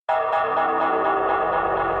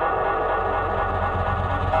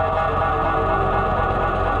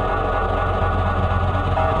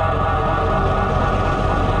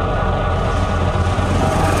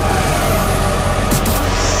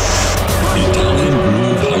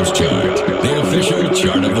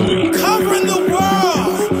Chart of the week. Covering the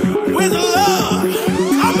world with love.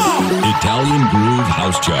 Come on. Italian Groove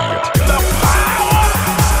House Chart. The power.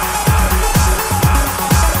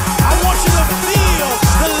 I want you to feel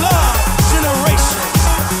the love generation.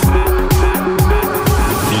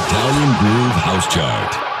 Italian Groove House Chart.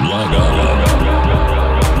 Log on.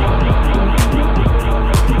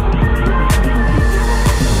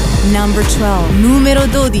 Number 12, numero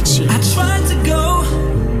 12. I tried to go,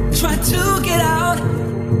 tried to get out.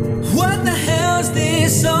 What the hell's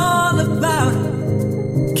this all about?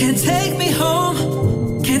 Can't take me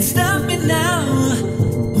home, can't stop me now.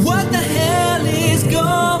 What the hell is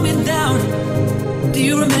going down? Do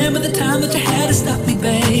you remember the time that you had to stop me,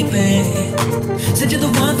 baby? Said you're the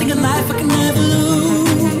one thing in life I can never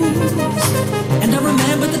lose. And I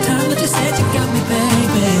remember the time that you said you got me,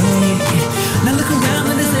 baby. Now look around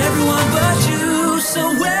and there's everyone but you. So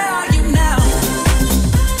where are you now?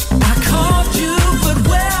 I called you, but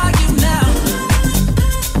where are you now?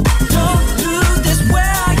 Don't do this,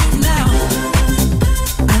 where are you now?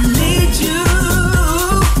 I need you.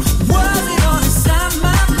 Was it all inside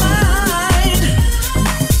my mind?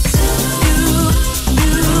 You,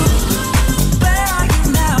 where are you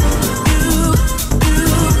now? You,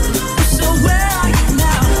 so where are you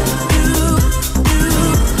now? You,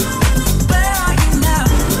 where are you now?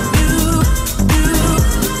 You,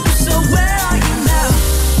 so where are you now?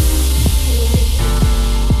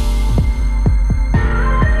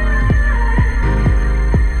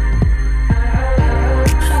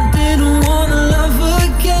 I didn't wanna love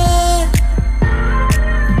again,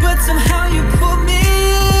 but somehow you put me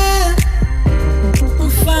in. I'm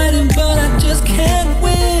fighting, but I just can't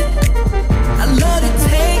win. I let it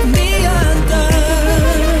take me under.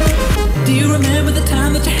 Do you remember the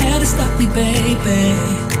time that you had to stop me, baby?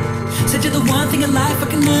 Said you're the one thing in life I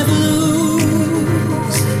can never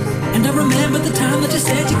lose. And I remember the time that you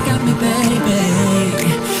said you got me, baby.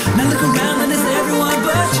 Now look around and there's everyone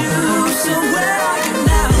but you. So where are you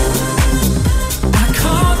now? I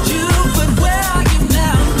called you, but where are you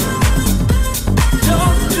now?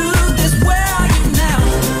 Don't do this, where are you now?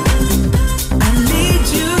 I need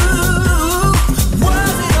you.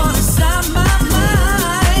 Was it all inside my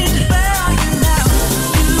mind? Where are you now?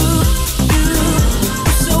 You,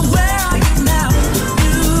 so where are you now?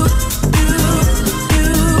 You,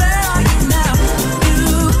 where are you now? You,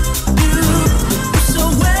 so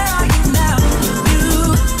where are you now? You,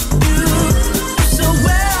 so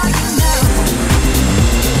where are you now?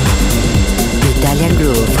 Italian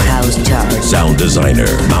Groove House Chart. Sound designer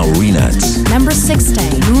Maurinats. Number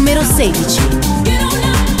 16, numero 16. Get on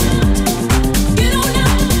up, get on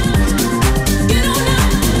up, get on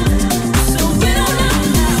up. So get on up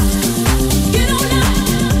now, get on up,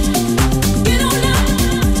 get on up,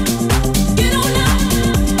 get on up,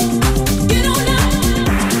 get on up,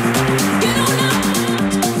 get on up,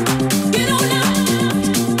 get on up,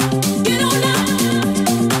 get on up,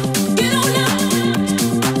 get on up,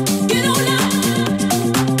 get on up,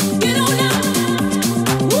 get on up.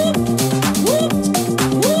 Whoop, whoop,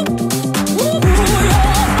 whoop, whoop.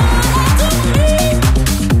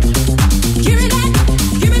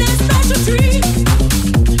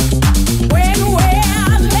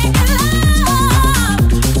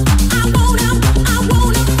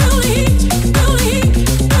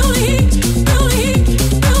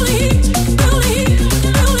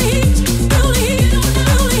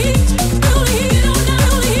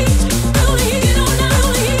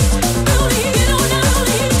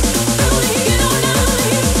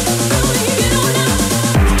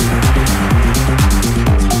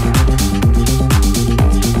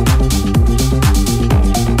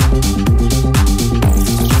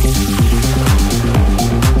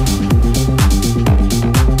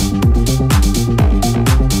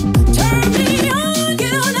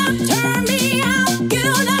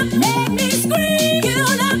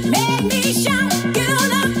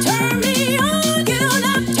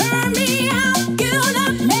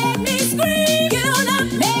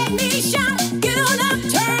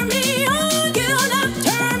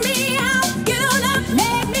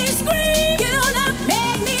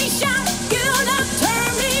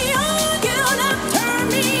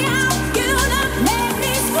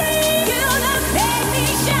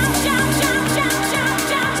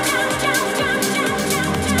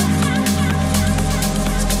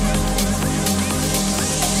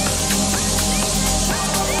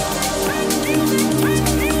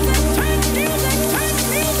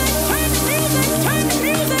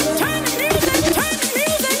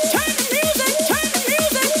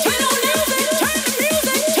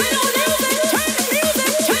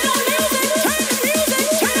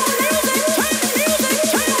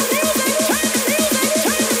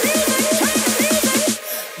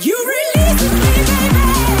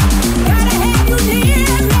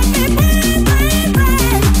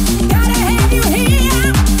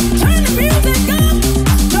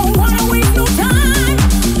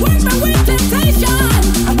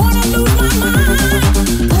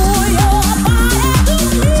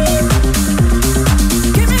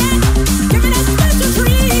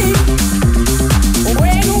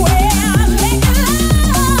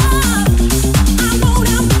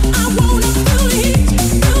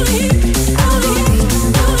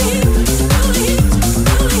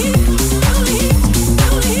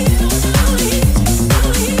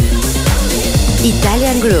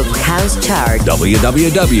 Groove House Chart.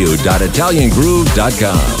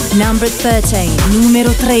 www.italiangroove.com. Number 13, numero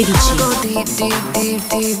 13. I go deep, deep, deep,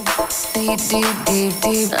 deep, deep, deep, deep,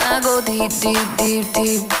 deep. I go deep, deep, deep,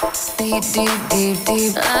 deep, deep, deep, deep,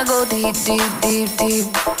 deep. I go deep, deep, deep, deep,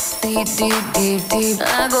 deep, deep, deep, deep.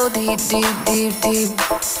 I go deep, deep, deep, deep.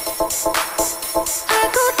 I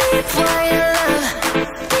go deep for your love,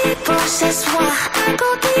 deep c'est soi. I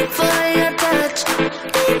go deep for your touch,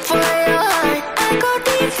 deep for your heart. I go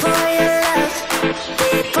deep for your love,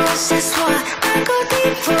 deep c'est soi. I go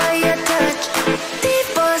deep for your touch, deep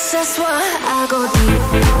c'est soi. I go deep.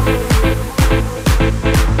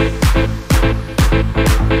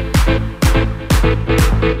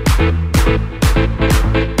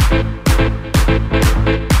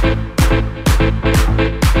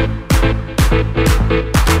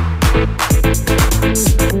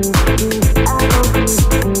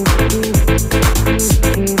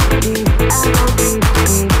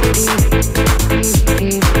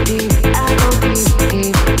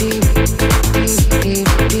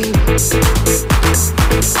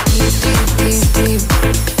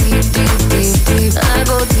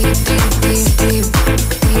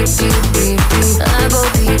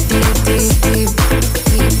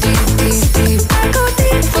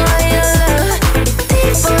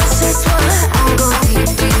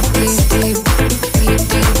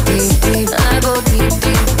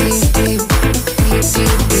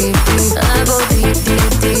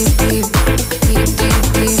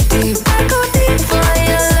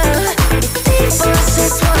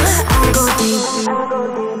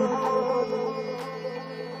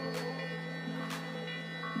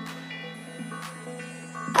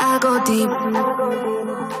 I go deep.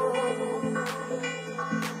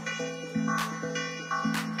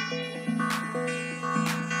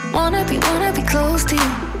 Wanna be close to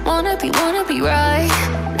you. Wanna be right.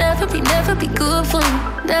 Never be good for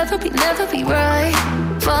you. Never be right.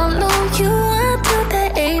 Follow you until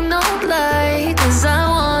there ain't no light. 'Cause I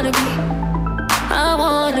wanna be.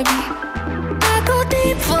 I go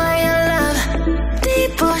deep for your love.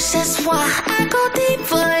 Deep c'est soi. I go deep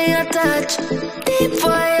for your touch. Deep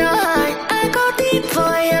for your heart. I go deep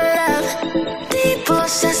for your love. Deep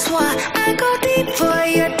c'est soi. I go deep for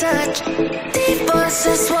your touch. Deep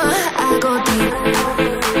c'est soi. I go deep.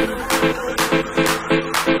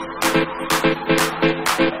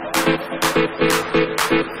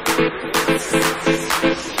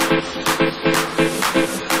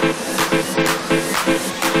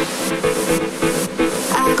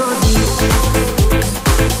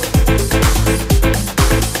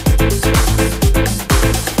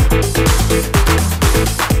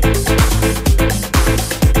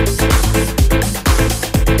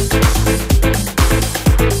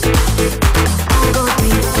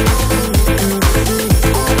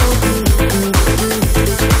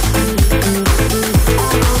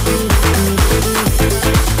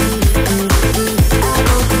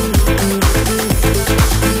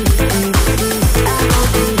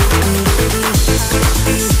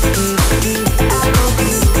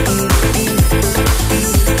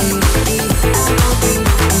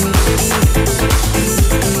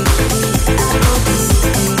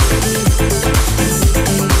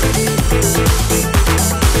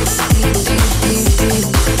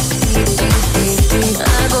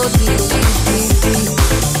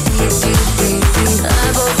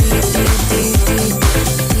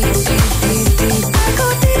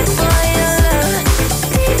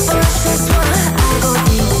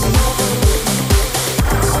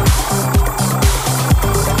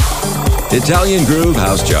 Italian Groove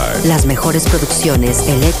House Chart. Las mejores producciones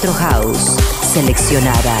Electro House,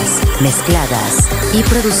 seleccionadas, mezcladas y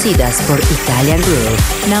producidas por Italian Groove.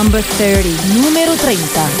 Number 30, numero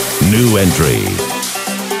 30. New entry.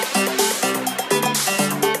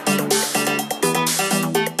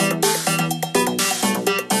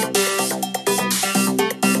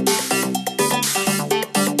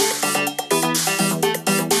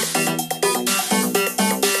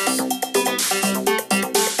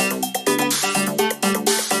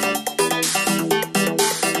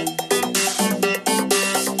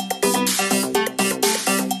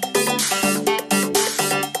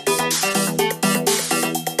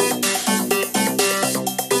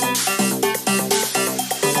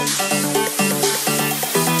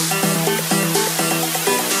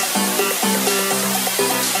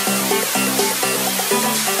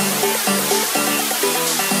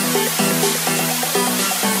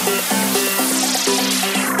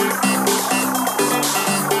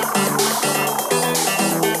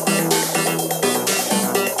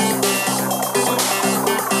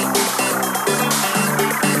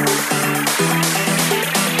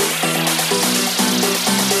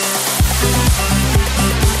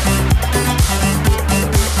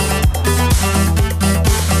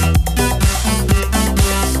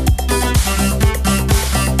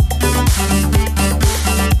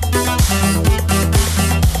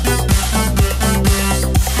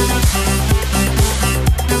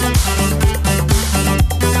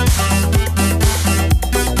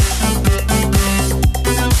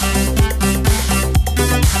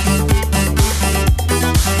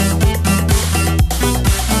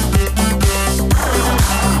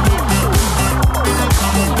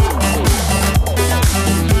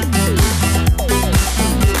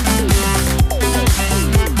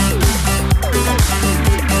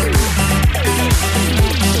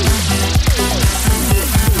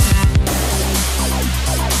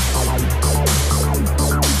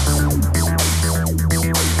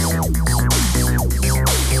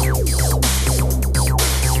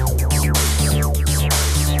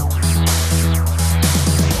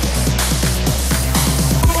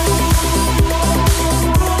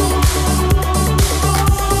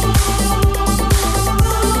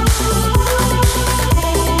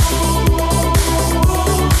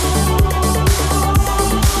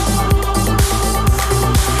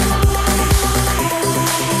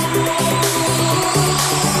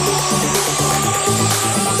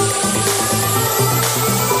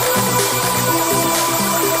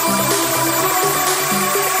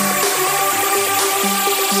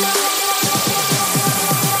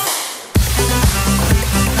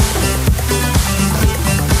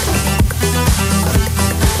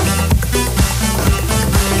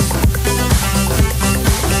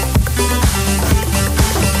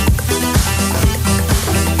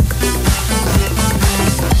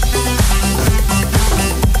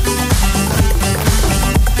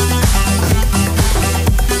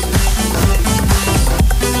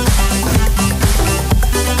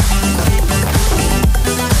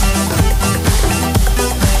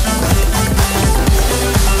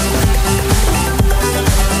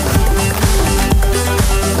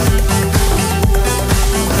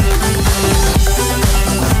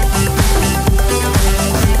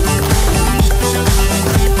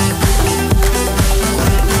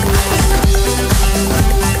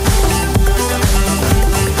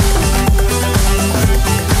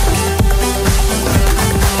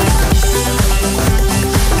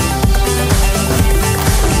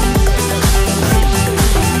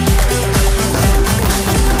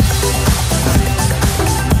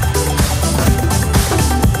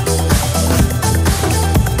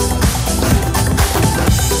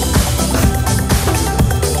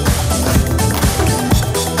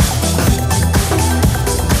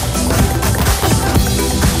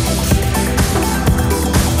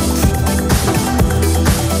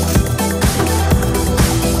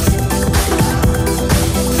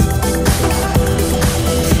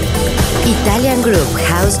 Italian Groove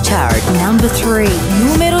House Chart. Number 3,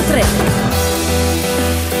 numero 3.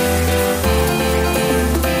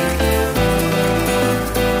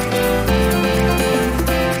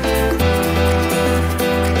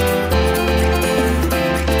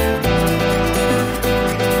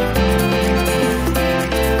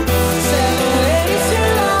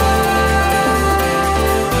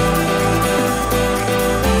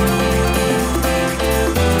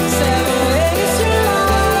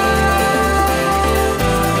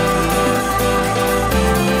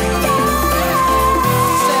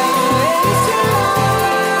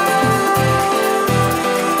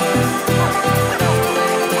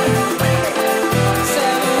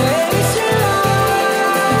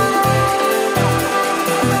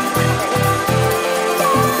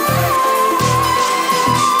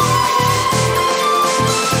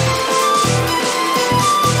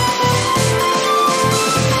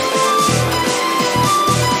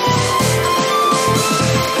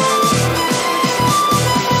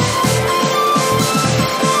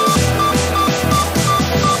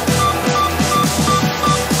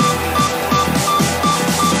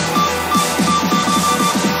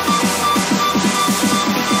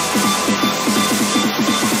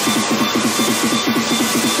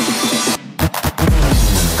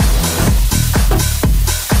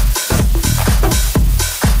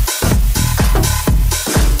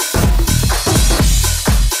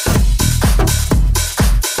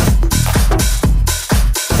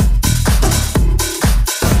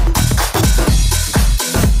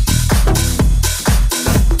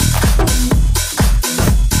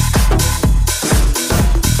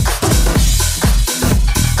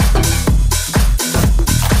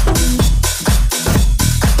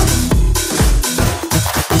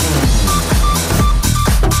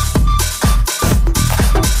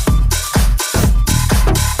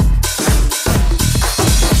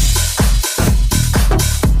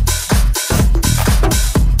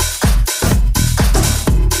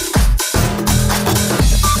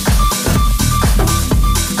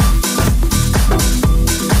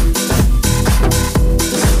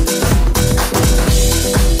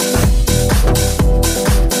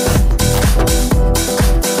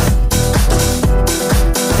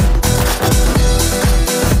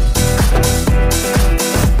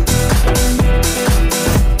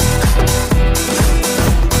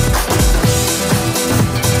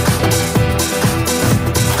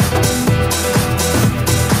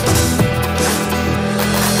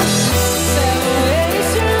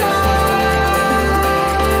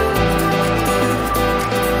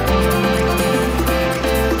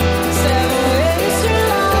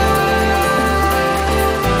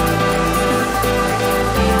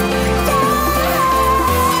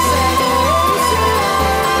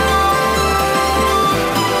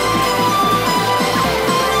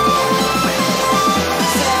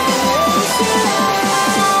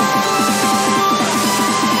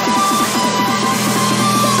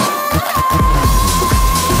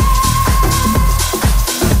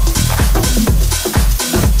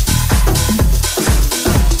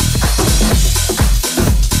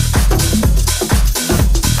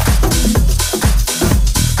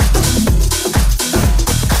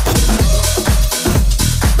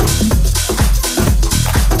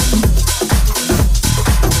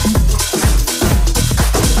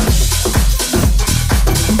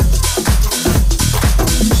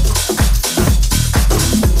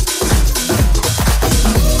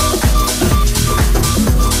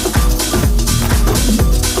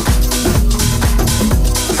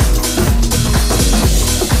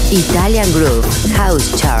 Italian Groove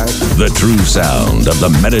House Chart. The true sound of the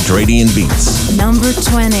Mediterranean beats. Number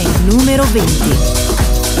 20, numero 20.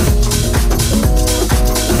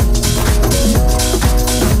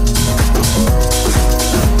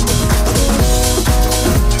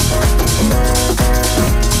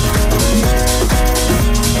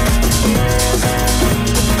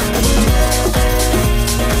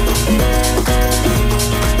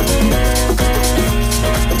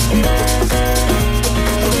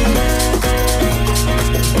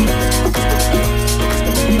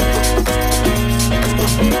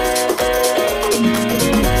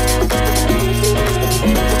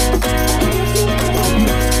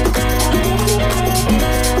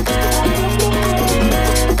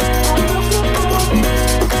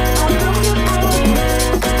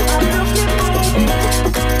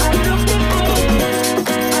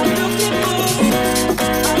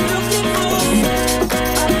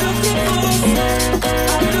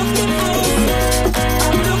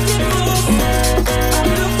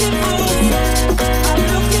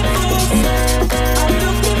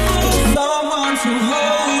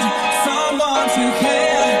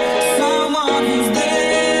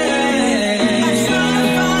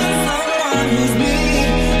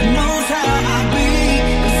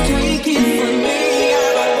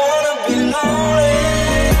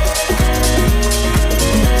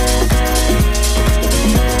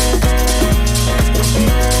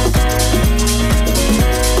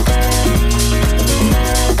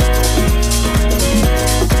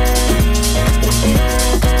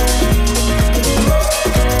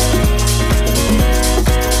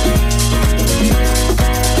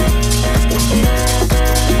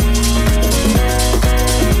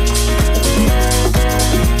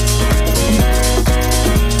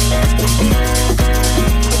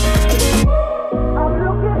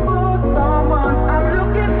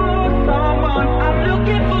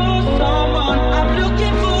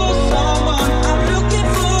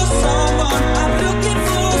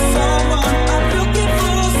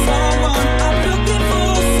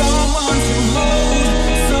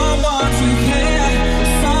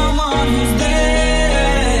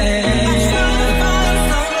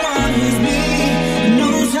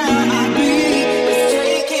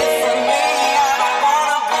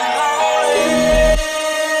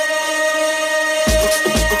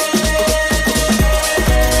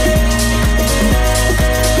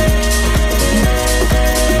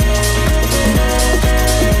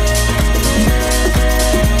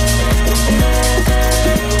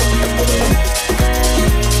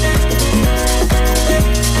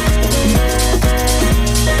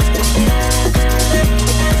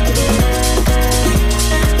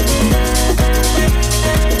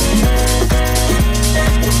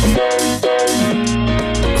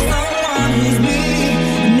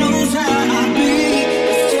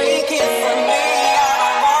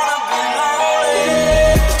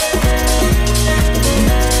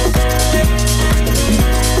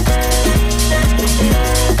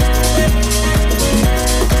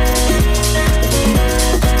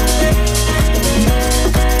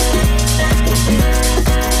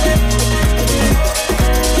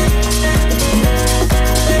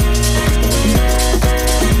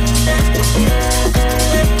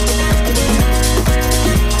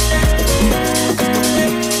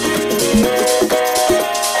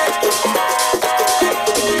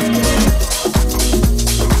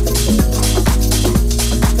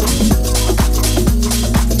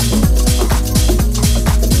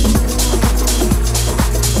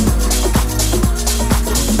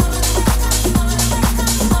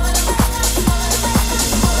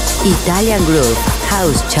 Italian Groove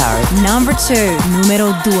House Chart. Number 2,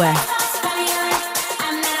 numero 2.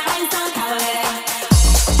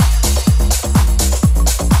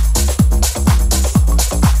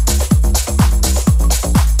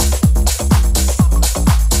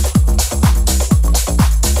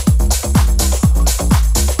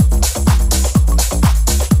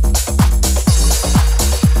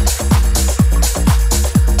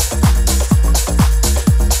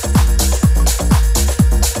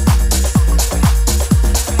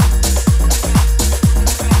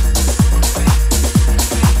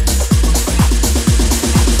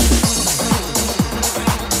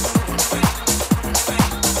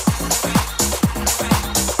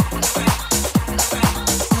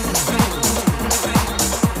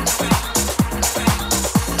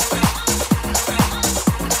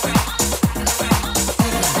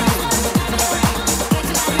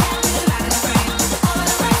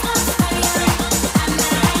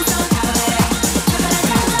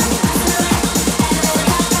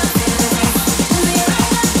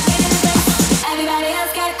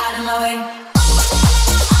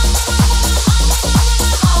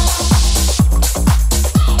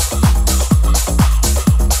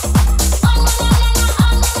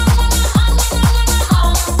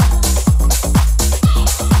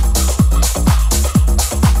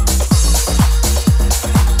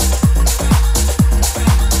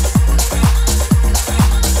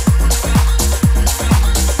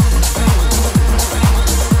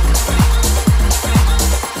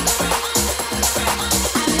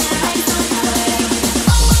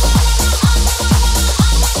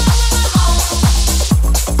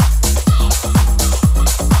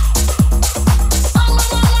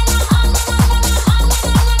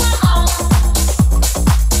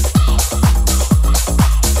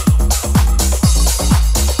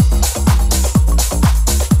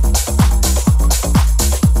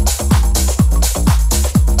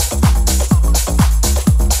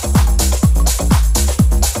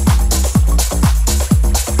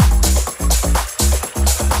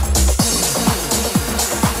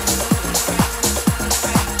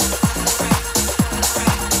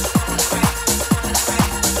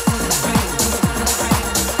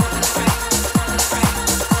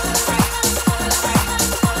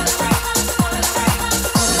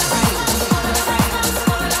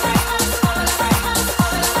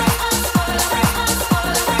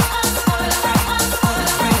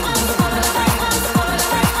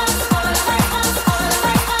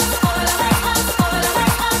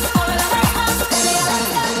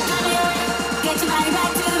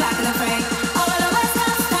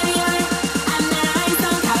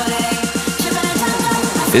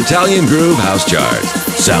 Italian Groove House Chart.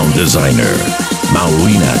 Sound designer,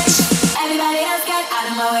 Maurinats. Everybody else get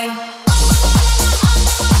out of my way.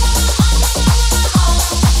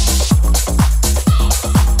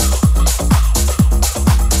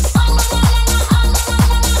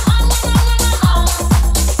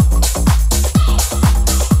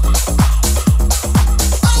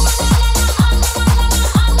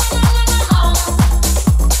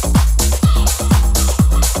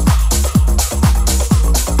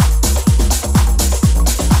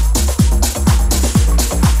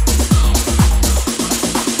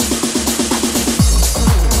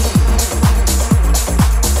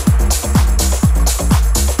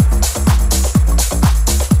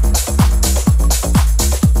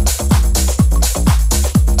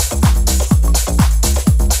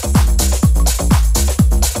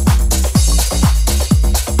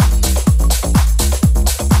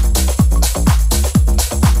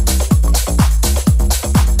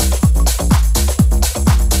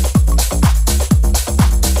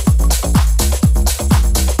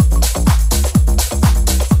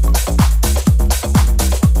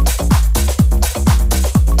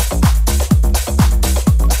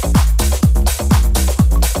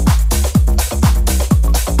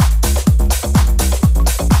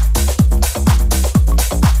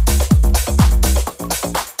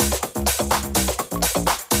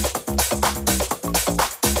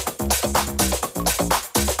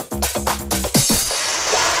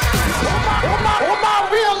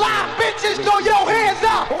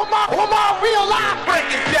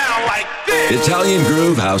 Italian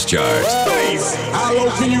Groove House Chart. How low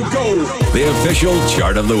can you go? The official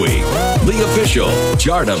chart of the week. The official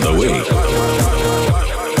chart of the week.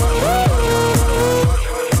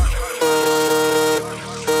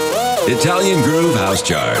 Italian Groove House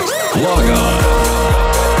Chart. Log on.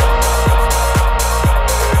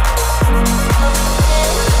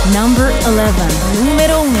 Number 11,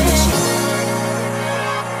 numero 11.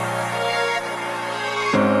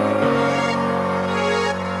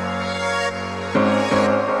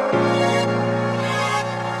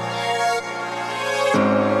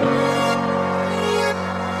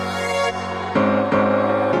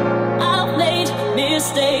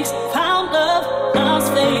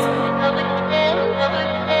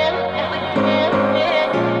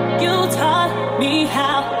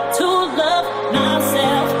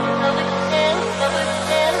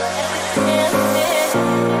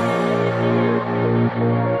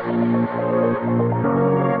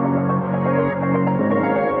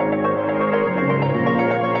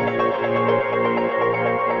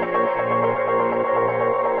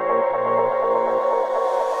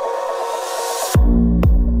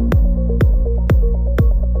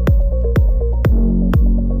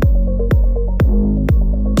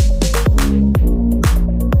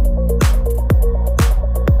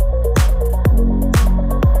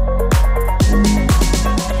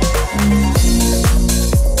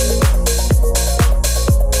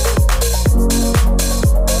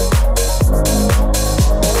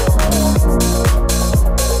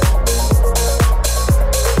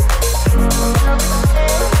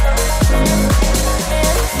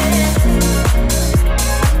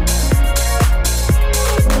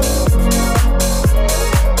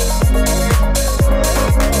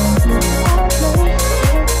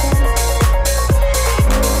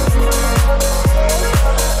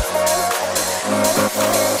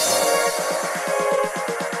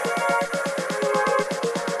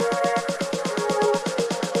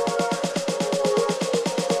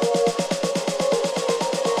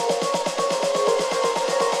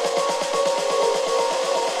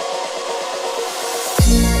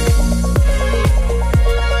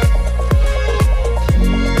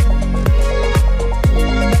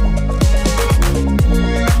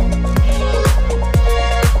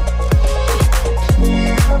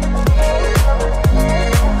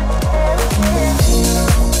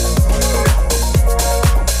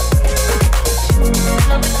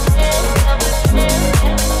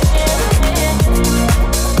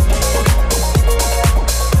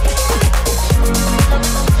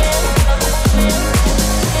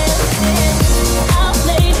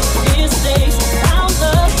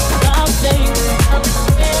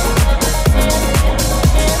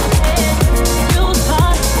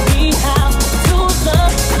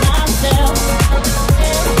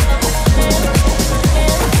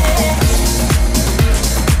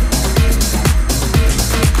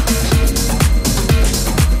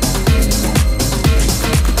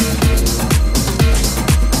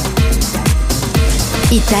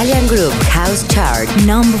 Italian Groove House Chart.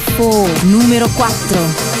 Number 4, numero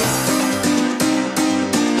 4.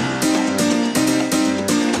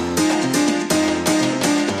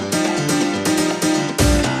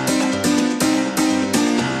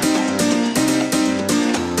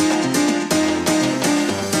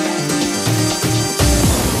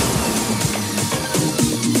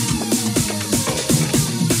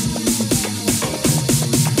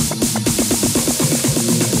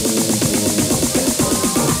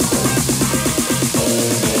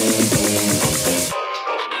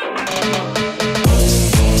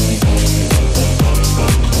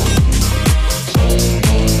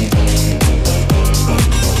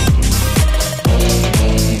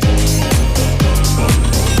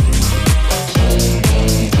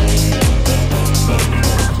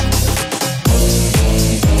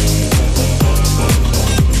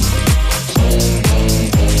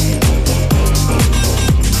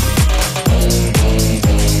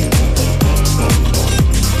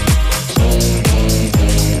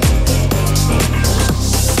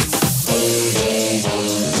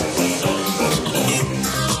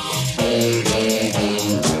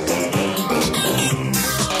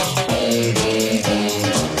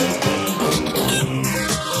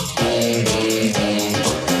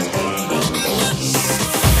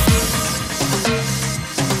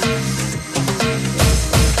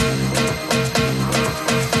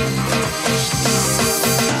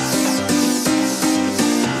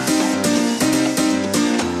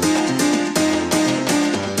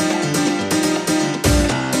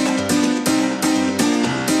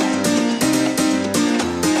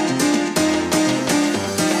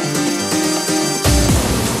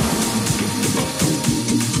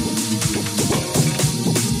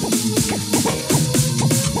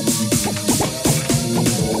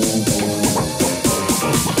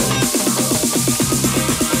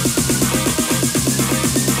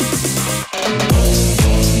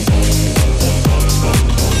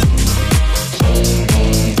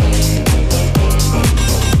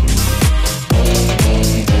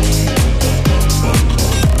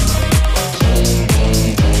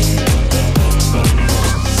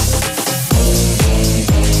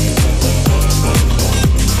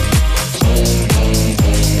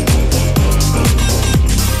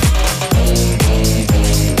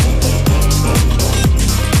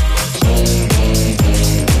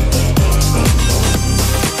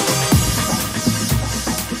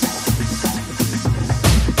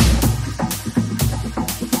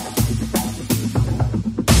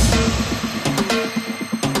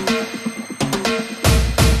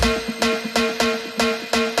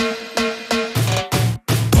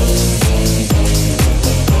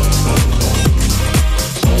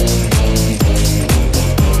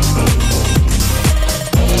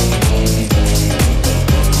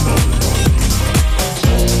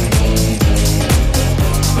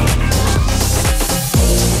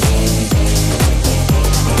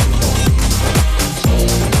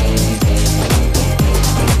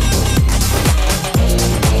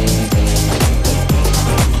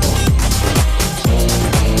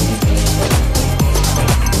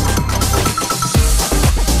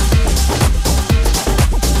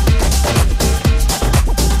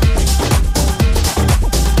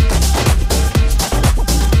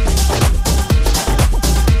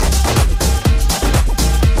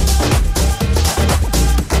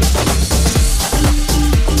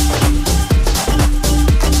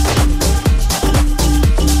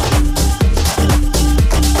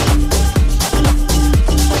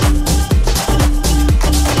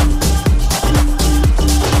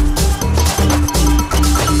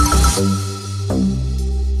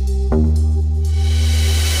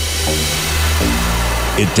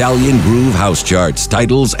 Italian Groove House Charts,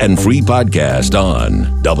 titles, and free podcast on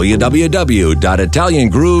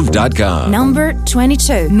www.italiangroove.com. Number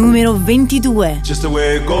 22, numero 22. Just the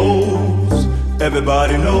way it goes,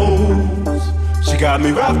 everybody knows. She got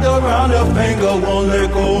me wrapped around her finger, won't let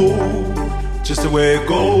go. Just the way it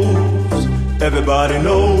goes, everybody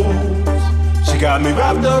knows. She got me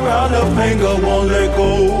wrapped around her finger, won't let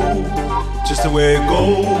go. Just the way it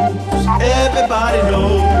goes, everybody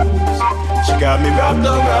knows. She got me wrapped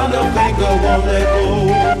around her finger, won't let go.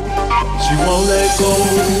 She won't let go.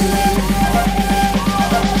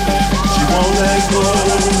 She won't let go,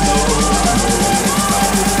 no.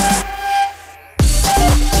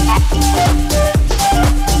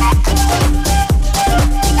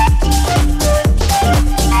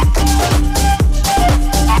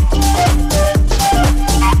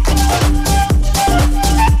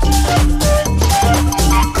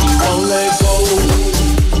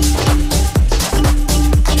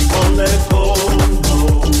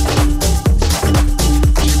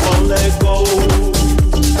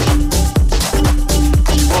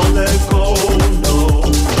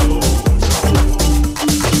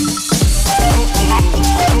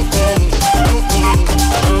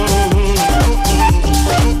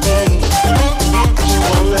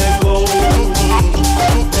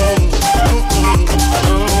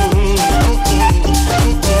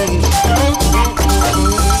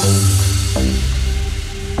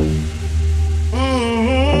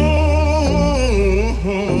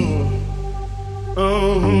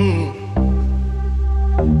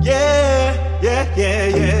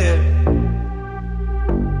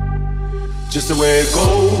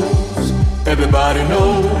 everybody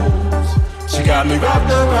knows. She got me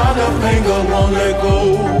wrapped around her finger, won't let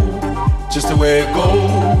go. Just the way it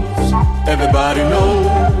goes, everybody knows.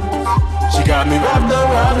 She got me wrapped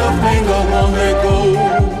around her finger, won't let go.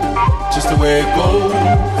 Just the way it goes,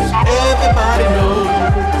 everybody knows.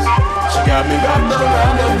 She got me wrapped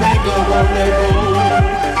around her finger, won't let go.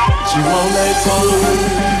 She won't let go.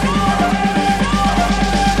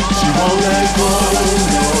 She won't let go.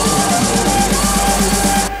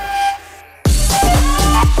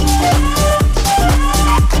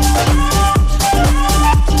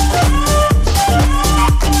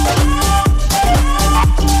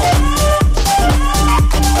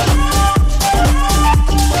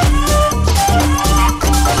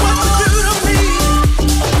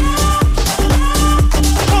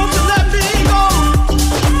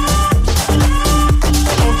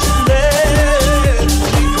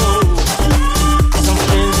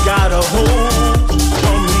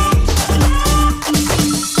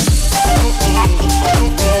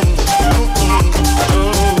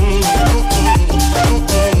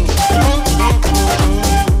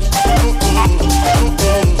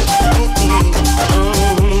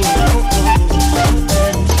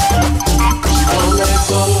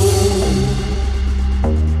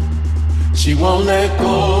 She won't let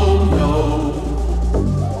go, no.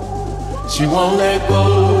 She won't let go.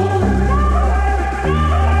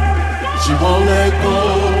 She won't let go,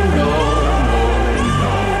 no,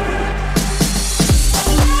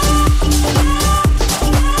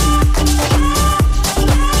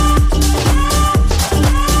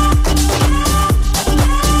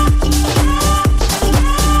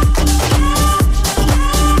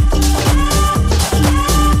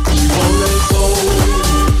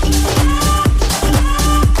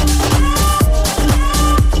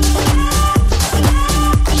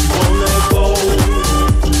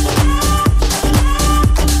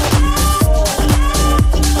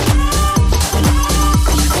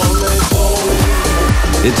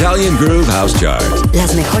 Italian Groove House Chart.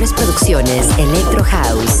 Las mejores producciones Electro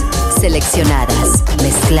House, seleccionadas,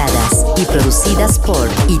 mezcladas y producidas por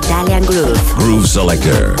Italian Groove. Groove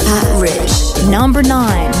Selector. Pat Rich. Number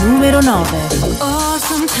 9. Numero 9. Oh,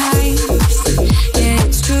 sometimes, yeah,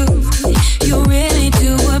 it's true. You really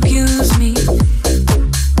do abuse me.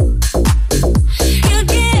 You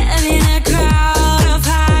get in a crowd of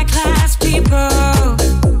high-class people,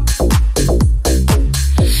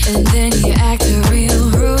 and then you act real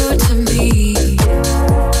rude to me.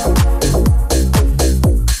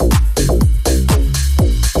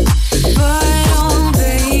 But oh,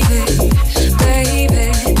 baby,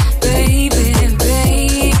 baby, baby,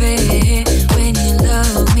 baby, when you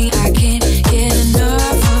love me, I can't get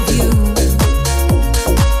enough of you.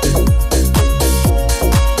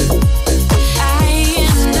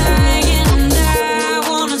 I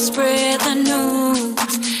wanna spread the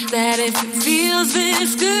news that if it feels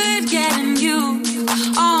this good getting you,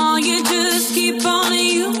 oh, you just keep on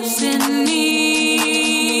using me.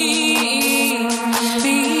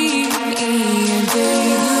 And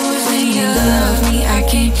when you love me, I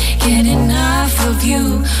can't get enough of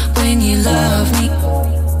you. When you love me,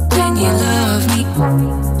 when you love me,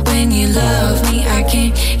 when you love me, I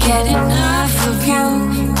can't get enough of you.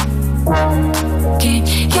 Can't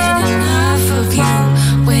get enough of you.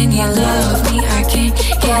 When you love me, I can't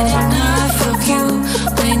get enough of you.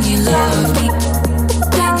 When you love me,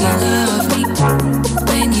 when you love me,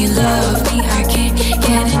 when you love me, I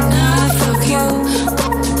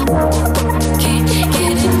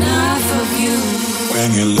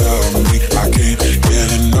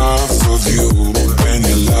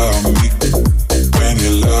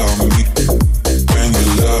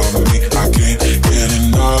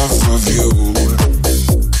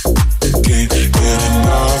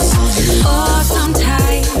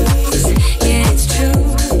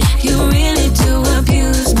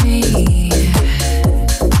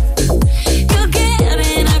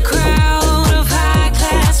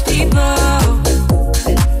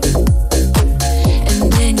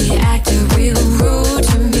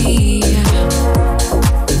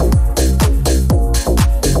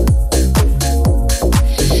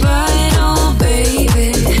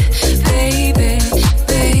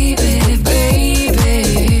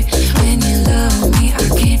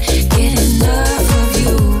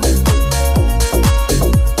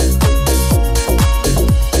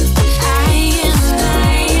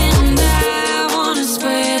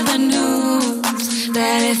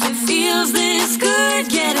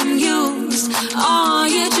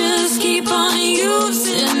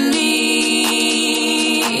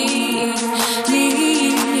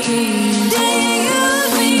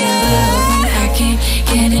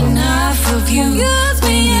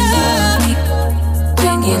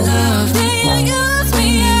love me, when you love me,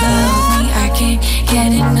 I can't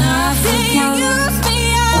get enough of you.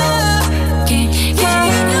 Can't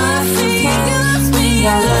get enough of you. When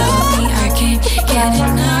you love me, I can't get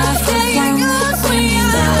enough of you. When you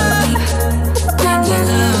love me, when you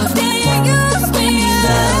love me, when you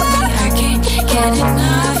love me, I can't get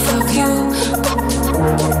enough of you.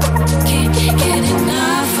 Can't get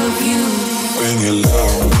enough of you. When you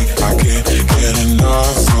love me, I can't get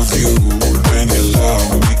enough of you. When you love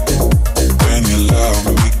me, when you love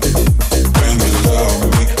me, when you love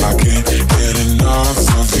me, I can't get enough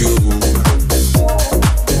of you.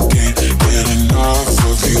 Can't get enough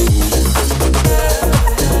of you.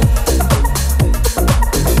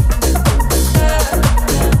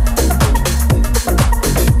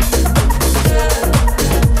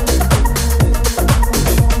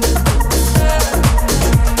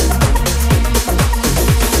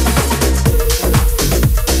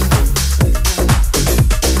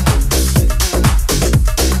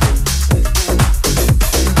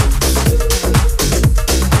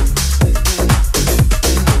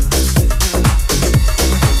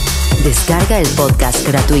 Descarga el podcast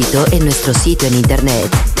gratuito en nuestro sitio en internet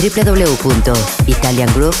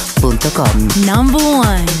www.italiangroove.com. Number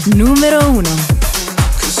 1, número 1.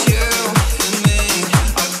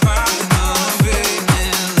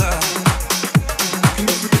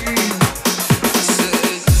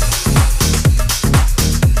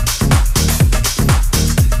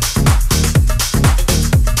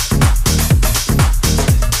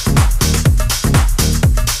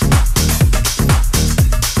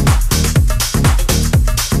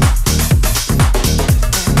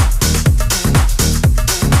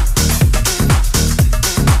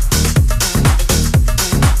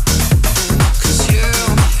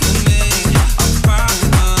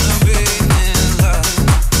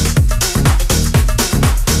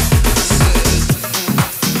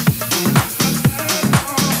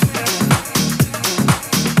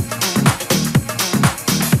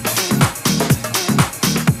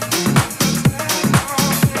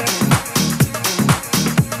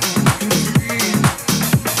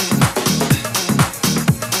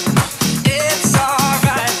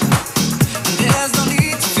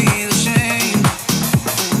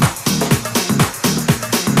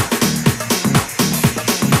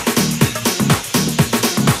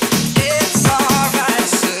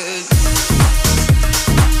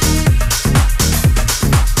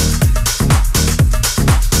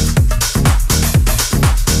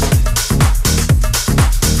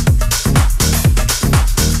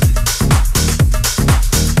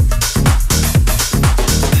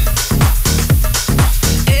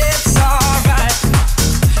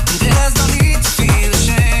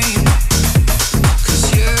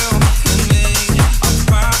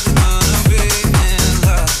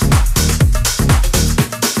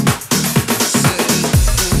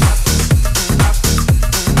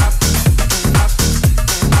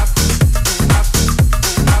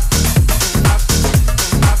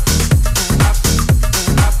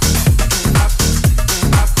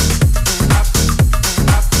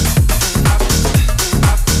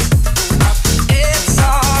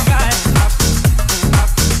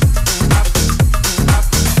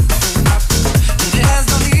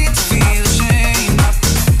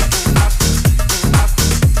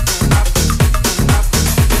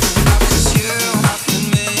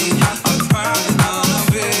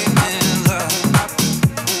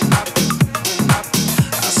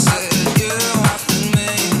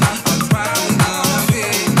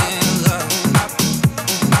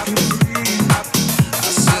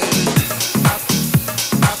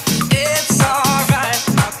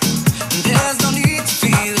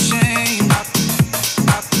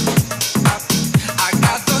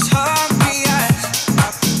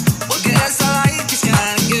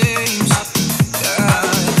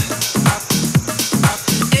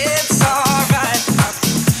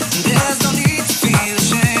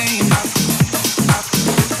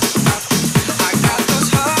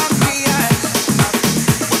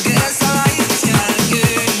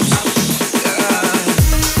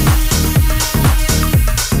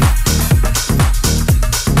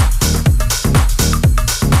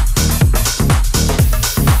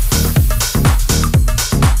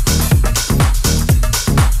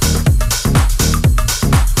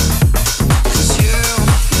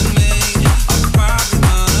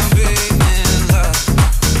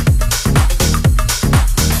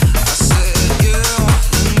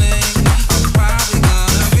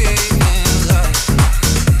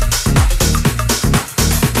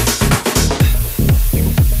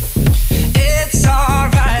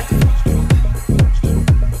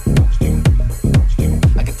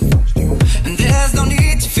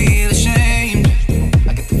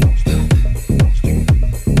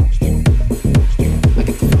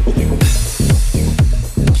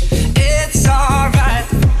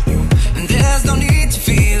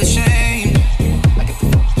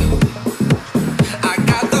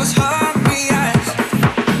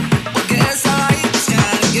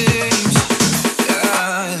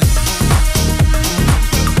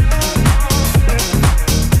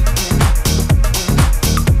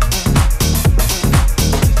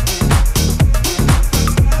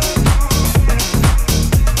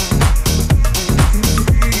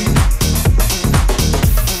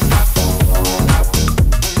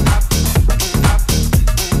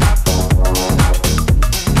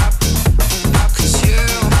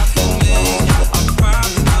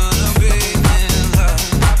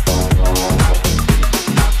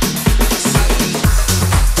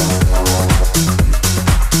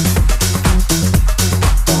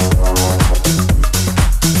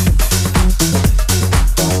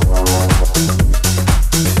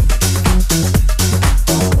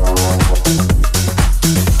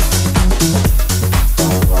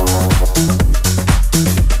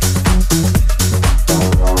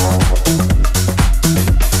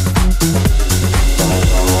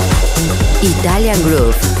 Italian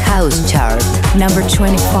Groove House Chart. Number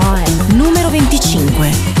 25. Numero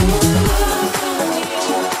 25.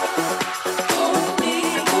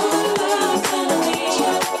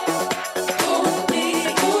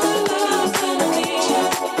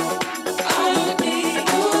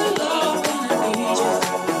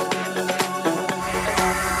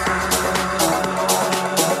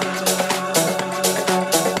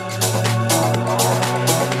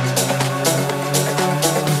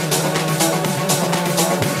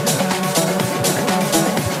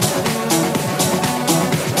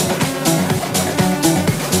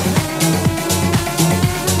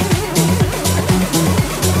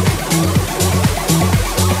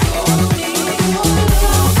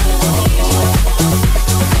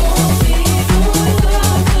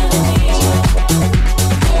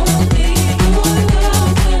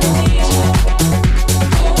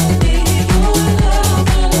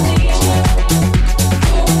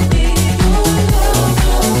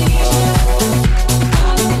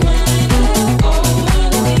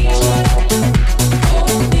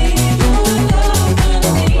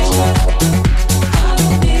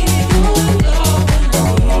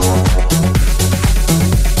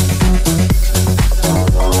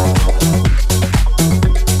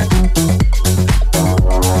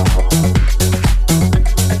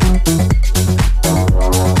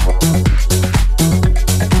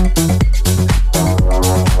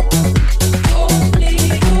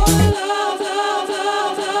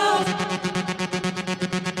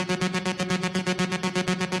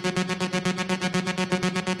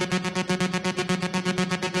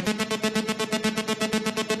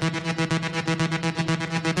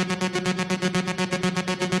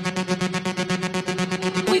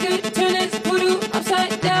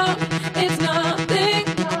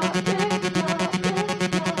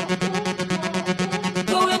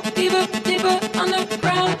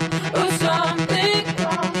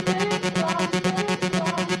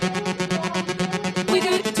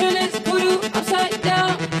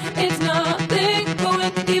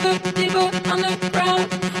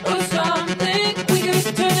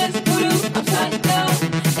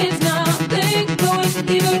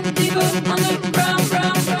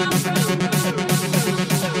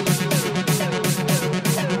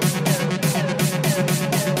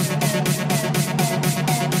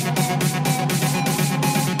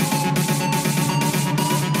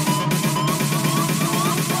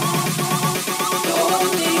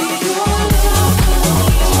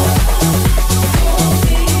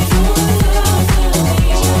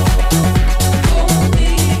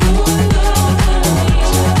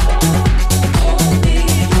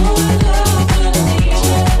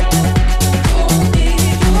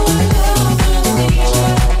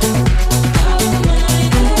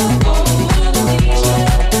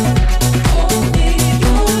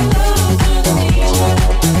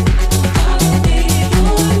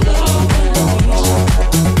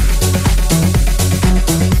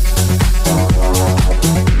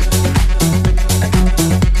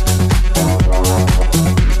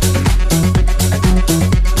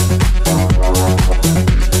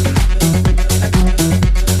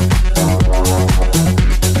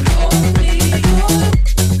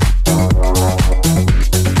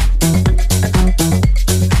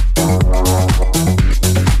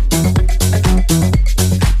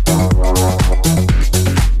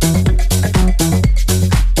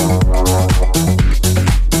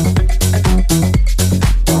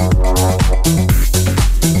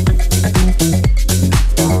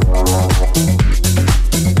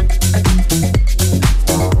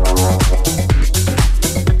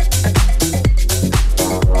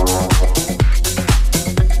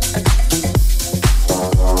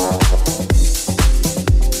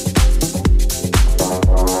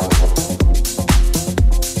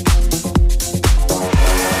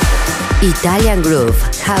 Italian Groove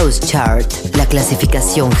House Chart, la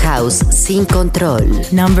clasificación house sin control.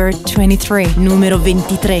 Number 23, número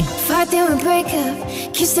 23. Fight then we break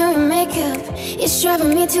up, kiss then we make up. It's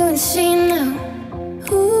driving me too insane now.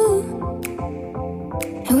 Ooh.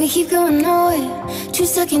 And we keep going nowhere, too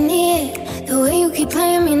stuck in the air. The way you keep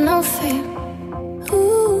playing me no fair.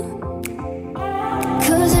 Ooh.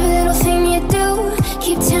 'Cause every little thing you do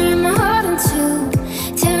keep tearing my heart in two,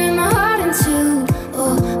 tearing my heart in two.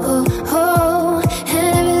 Oh, oh, oh.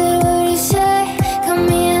 And every little word you say got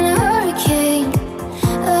me in a hurricane,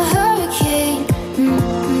 a hurricane.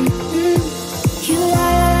 You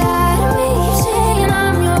lie to me, keep saying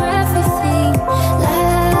I'm your everything.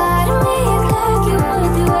 Lie to me, act like you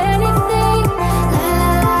would do anything.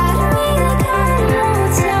 Lie to me, like I don't know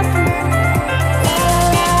what's happening.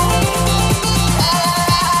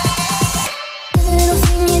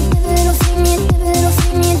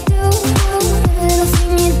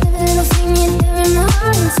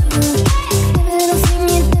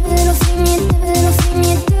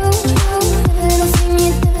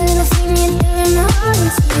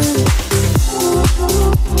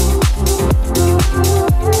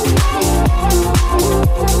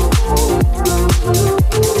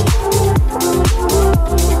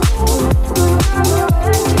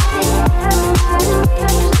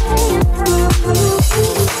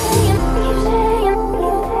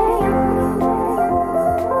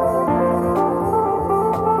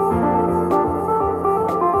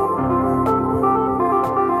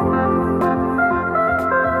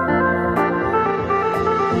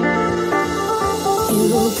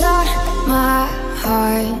 my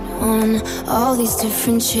heart on all these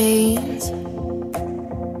different chains,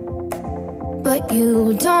 but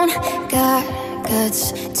you don't got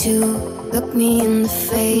guts to look me in the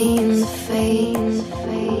face.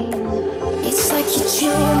 It's like you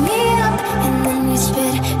chew me up and then you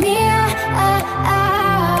spit me out.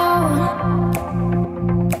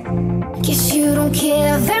 Guess you don't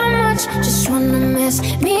care that much, just wanna mess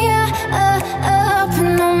me up.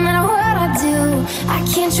 And no matter what I do, I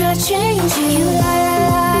can't try to change you. You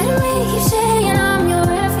lie to me, keep saying I'm your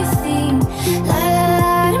everything.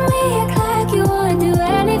 Lie to me, act like you would do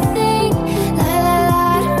anything.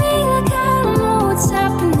 Lie to me, like I don't know what's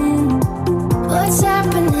happening. What's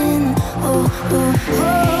happening? Oh.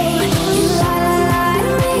 You lie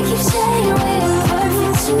to me, keep saying we're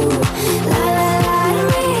perfect too. Lie to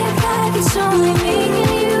me, act like it's only me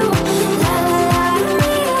and you. Lie to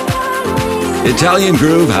me, like I don't need. Italian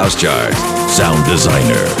Groove House Chart. Sound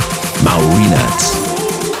designer, Maurinats.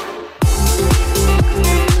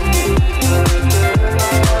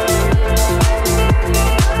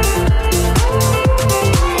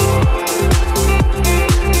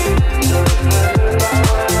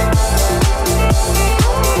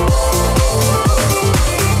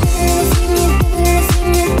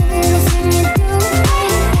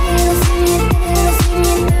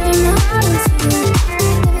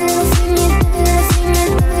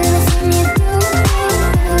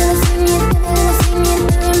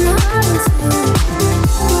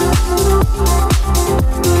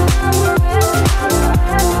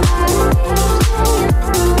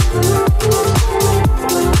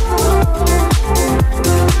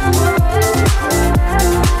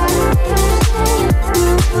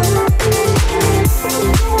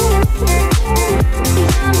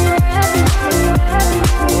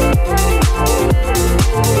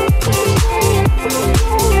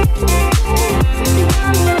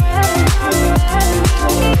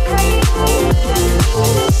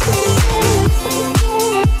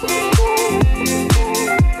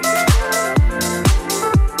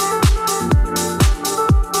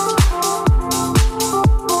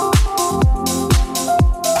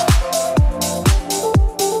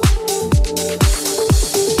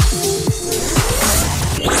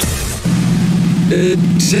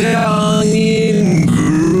 Italian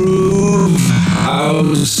Groove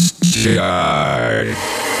House Chart.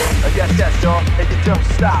 Yes, y'all, if you don't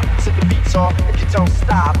stop, to the beat, y'all, if you don't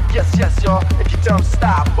stop. Yes, y'all, if you don't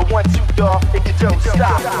stop. But 1, 2, y'all, if you don't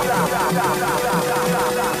stop.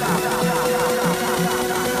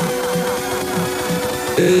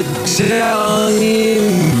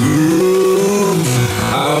 Italian Groove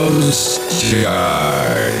House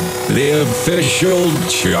Chart. The official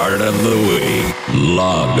chart of the week.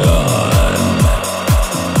 Log on.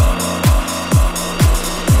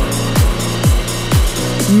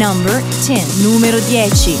 Number 10, numero 10.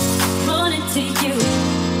 Running to you,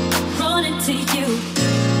 running to you,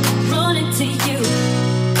 running to you,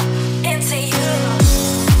 into you,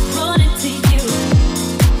 running to you,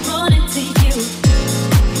 running to you,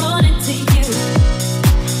 running to you,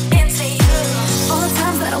 into you. All the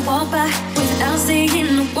times that I walk by without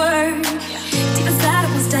saying a word, deep inside I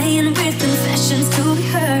was dying with confessions to be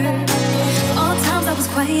heard. All the times I was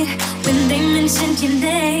quiet when they mentioned your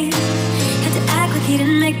name. Had to act like he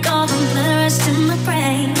didn't make all the blood rush to my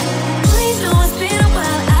brain. Please know it's been a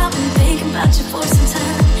while, I've been thinking about you for some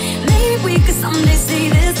time. Maybe we could someday see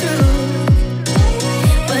this through.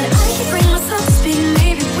 But I can't bring myself to speak.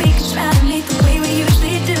 Maybe we could try to meet the way we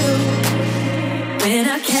usually do. When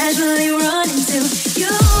I casually run into you,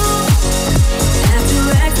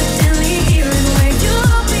 after accidentally hearing where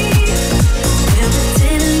you'll be, and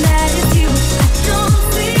pretending that it's you I don't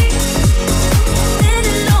see.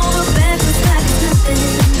 Bending over backwards like it's nothing.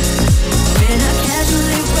 When I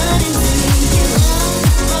casually run into you,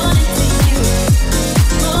 run into you,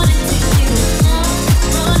 run into you,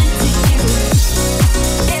 run into you,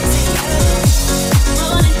 into you,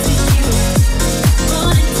 run into you,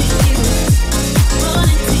 run into you, run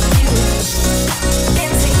into you,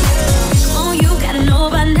 into you. Oh, you gotta know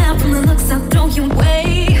by now from the looks I'll throw you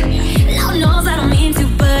away. Lord knows I don't mean to,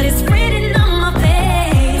 but it's written on my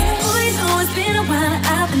face. Boys, oh, it's been a while,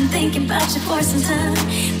 I've been thinking about you for some time.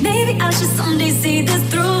 Maybe I should someday see this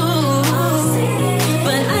through.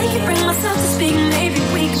 But I can't bring myself to speak. Maybe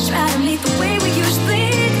we could try to meet the way we usually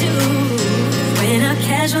do. When I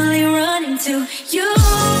casually run into you,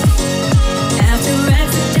 after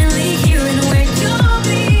accidentally hearing where you'll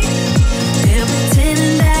be, and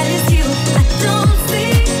pretending that it's you I don't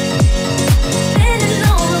see. Bending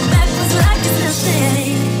over backwards like it's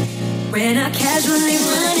nothing. When I casually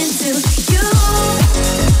run into you,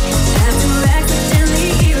 after accidentally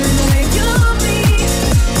hearing where you'll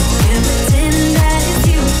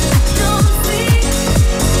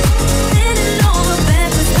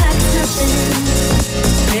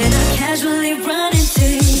casually running to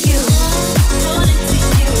you. Running to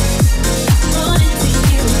you. Running to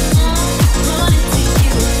you. Running to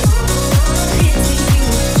you. Into you.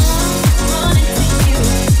 Running to you.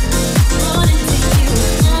 Running to you.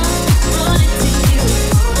 Running to you.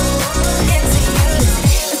 Into you.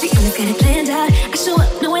 Let's be honest, got it planned out. I show up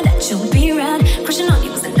knowing that you'll be around. Crushing on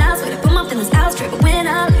you was a nice way to put my feelings out straight. But when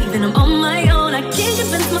I leave and I'm on my own, I can't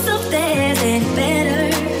convince myself there's any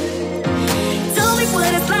better. Tell me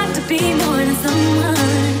what it's like to be more than someone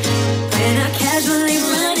when I casually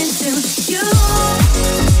run into you.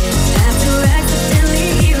 After accidentally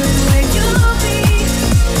hearing where you'll be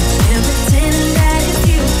and pretending that it's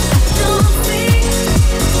you I don't see.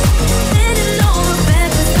 Bending over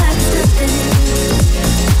backwards like it's nothing.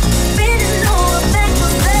 Bending over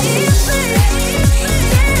backwards, baby.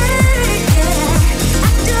 Yeah.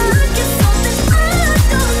 I do look at something I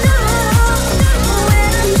don't know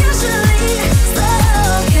when I'm casually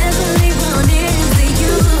running into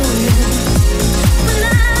you. When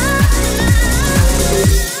I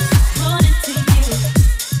run into you,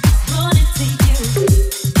 run into you,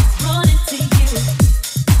 run into you,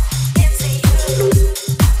 into you,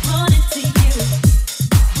 run into you,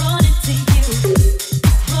 run into you,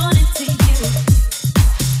 run into you,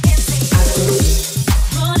 into you,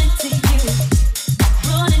 run into you,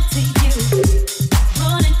 run into you,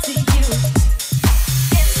 run into you.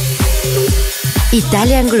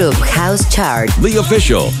 Italian Group House Chart. The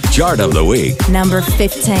official chart of the week. Number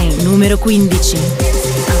 15, numero 15.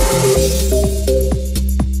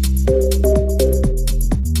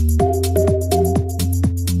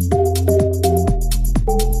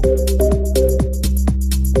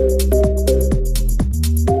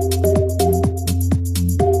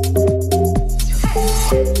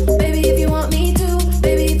 Baby, if you want me to,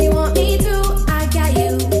 baby, if you want me to, I got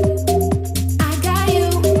you. I got you.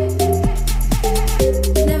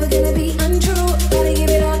 Never gonna be untrue. Gotta give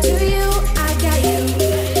it all to you. I got you.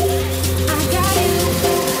 I got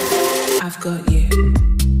you.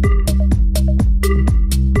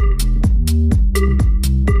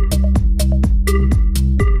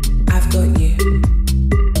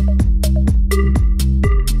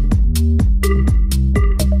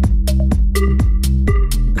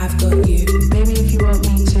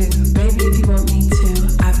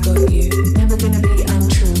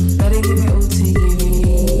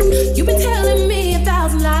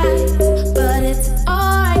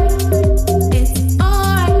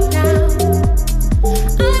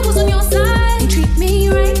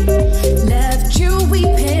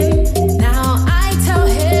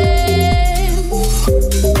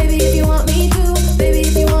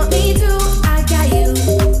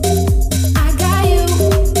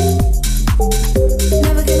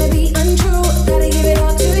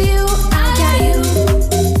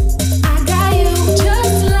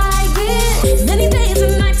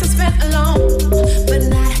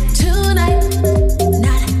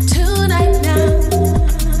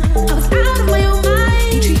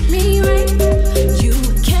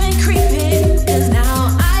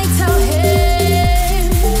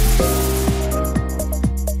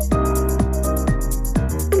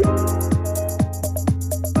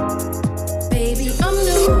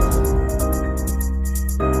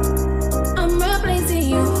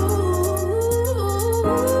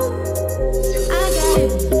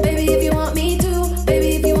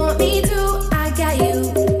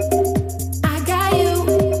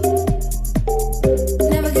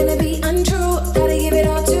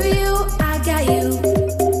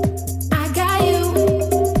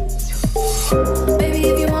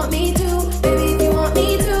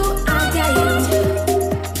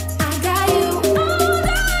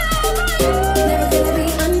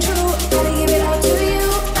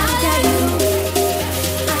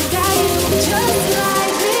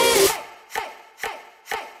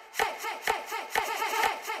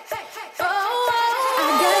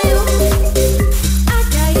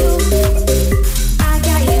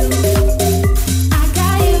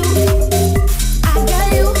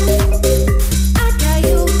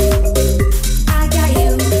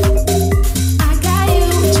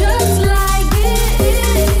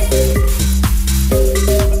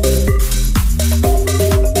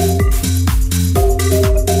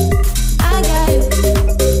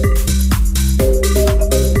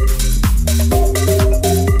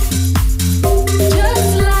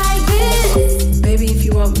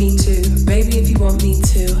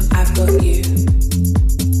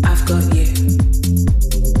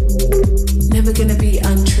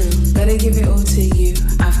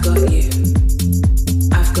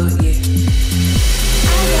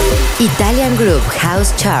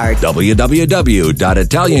 House Chart.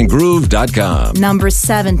 www.italiangroove.com. Number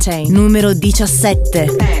 17, numero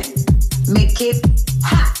 17. Make it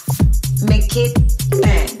hot, make it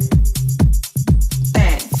bang,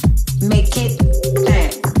 bang, make it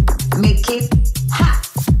bang, make it hot,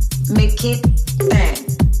 make it bang,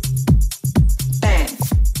 bang,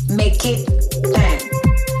 make it bang,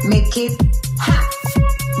 make it hot,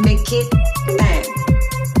 make it bang,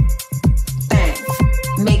 bang,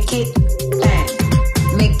 make it bang,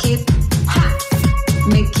 make it hot,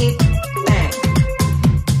 make it bang,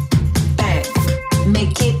 bang,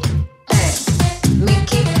 make it.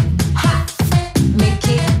 Make it hot, make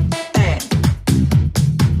it bang,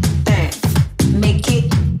 bang, make it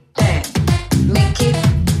bang, make it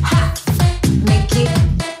hot, make it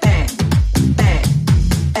bang, bang,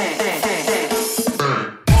 bang, bang, bang.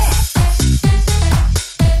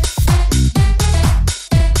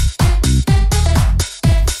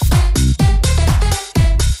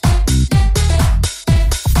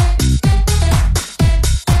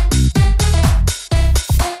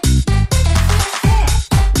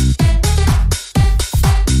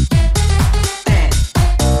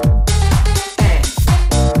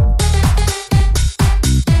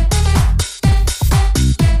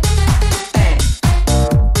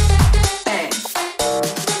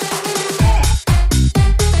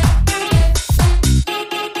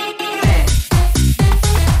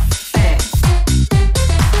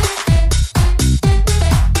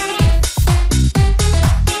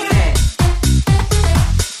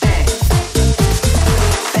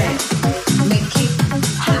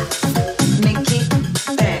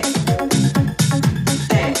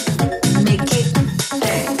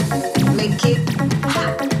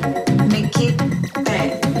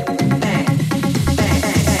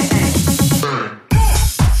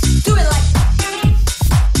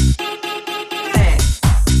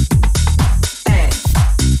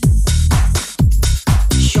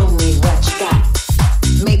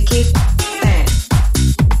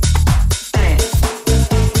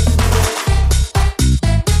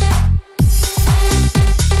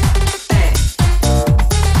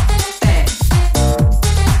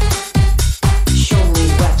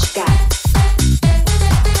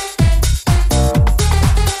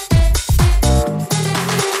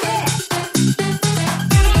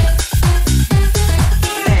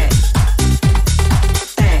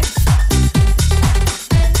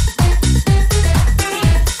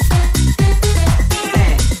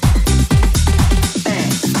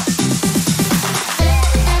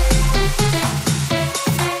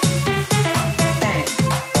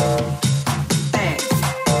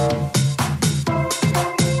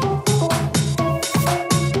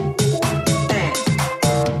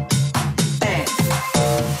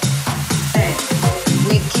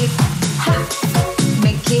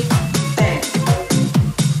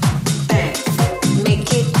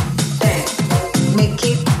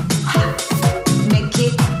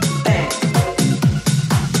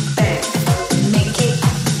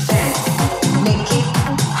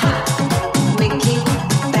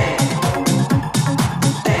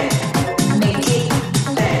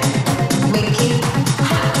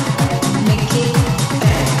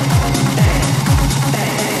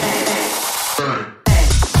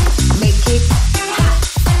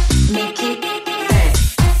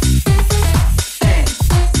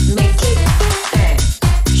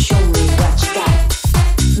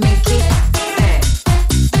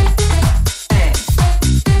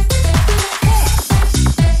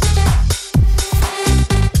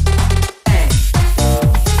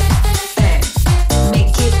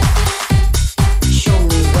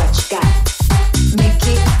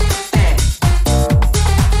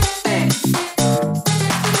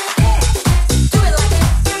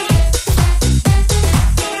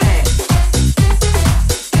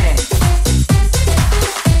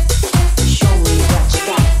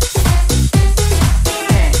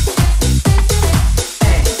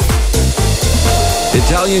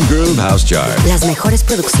 Italian Groove House Chart. Las mejores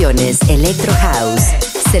producciones Electro House,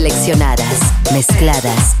 seleccionadas,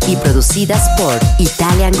 mezcladas y producidas por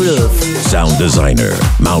Italian Groove. Sound designer,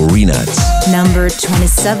 Maurinats. Number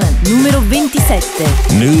 27, numero 27.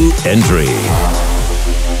 New entry.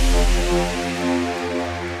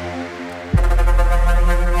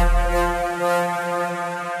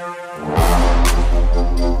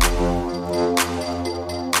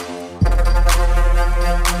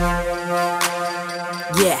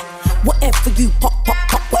 Yeah, whatever you pop,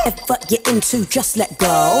 whatever you're into, just let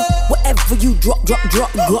go. Whatever you drop,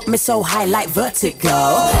 got me so high like vertigo.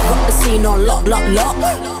 Got the scene on lock.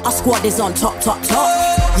 Our squad is on top.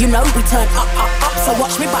 You know we turn up, so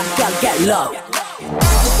watch me back, girl, get low.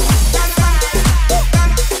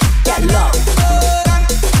 low.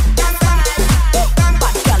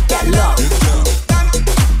 Bad girl, get low.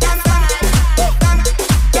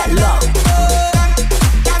 Get low.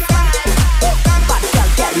 Bad girl,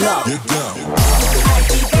 get low. Get down. I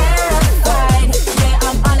be verified, yeah,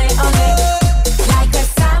 I'm on it, like a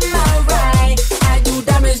samurai. I do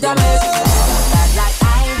damage. Not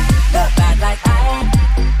bad like I.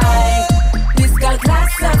 This girl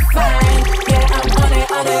classified, yeah, I'm on it.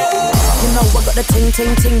 You know I got the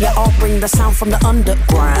ting, yeah, I'll bring the sound from the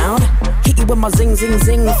underground. Hit you with my zing,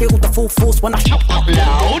 feel the full force when I shout out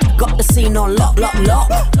loud. Got the scene on lock.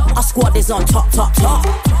 Our squad is on top.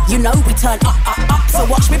 You know we turn up. So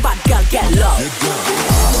watch me, bad girl, get low.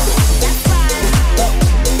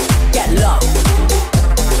 Get low.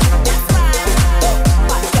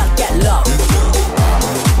 Bad girl, get low.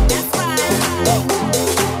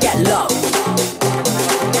 Get low.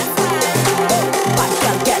 Bad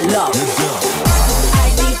girl, get low. I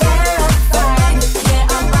be verified,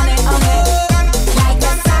 yeah, I'm on it, like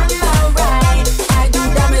a samurai. I do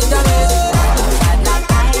damage.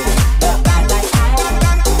 Not bad like I.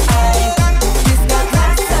 This girl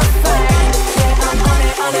classified, yeah, I'm on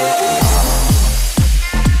it.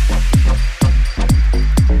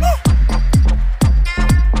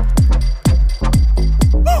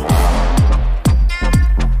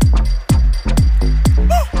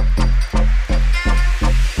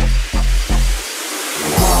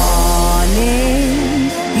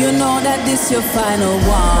 This your final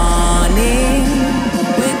warning.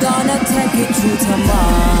 We're gonna take it through to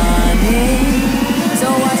morning. So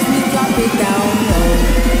watch me drop it down low.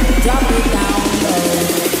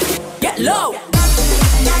 Get low.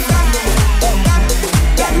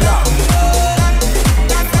 Get low.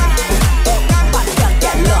 Bad girl,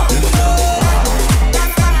 get low. Get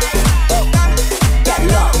low. Bad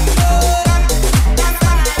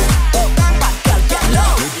girl, get low.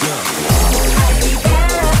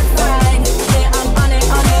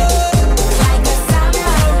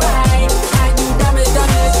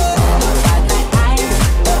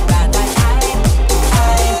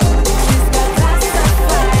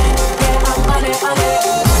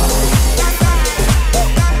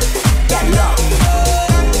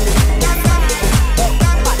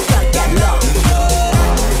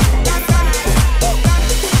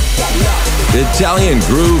 Italian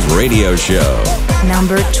Groove Radio Show.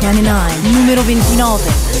 Number 29, numero 29.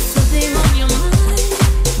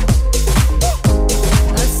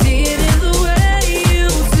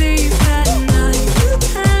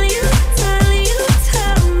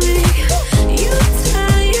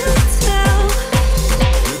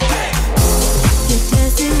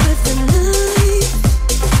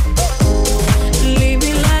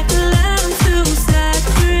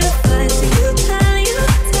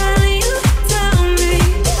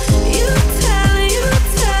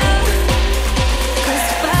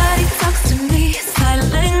 Bye.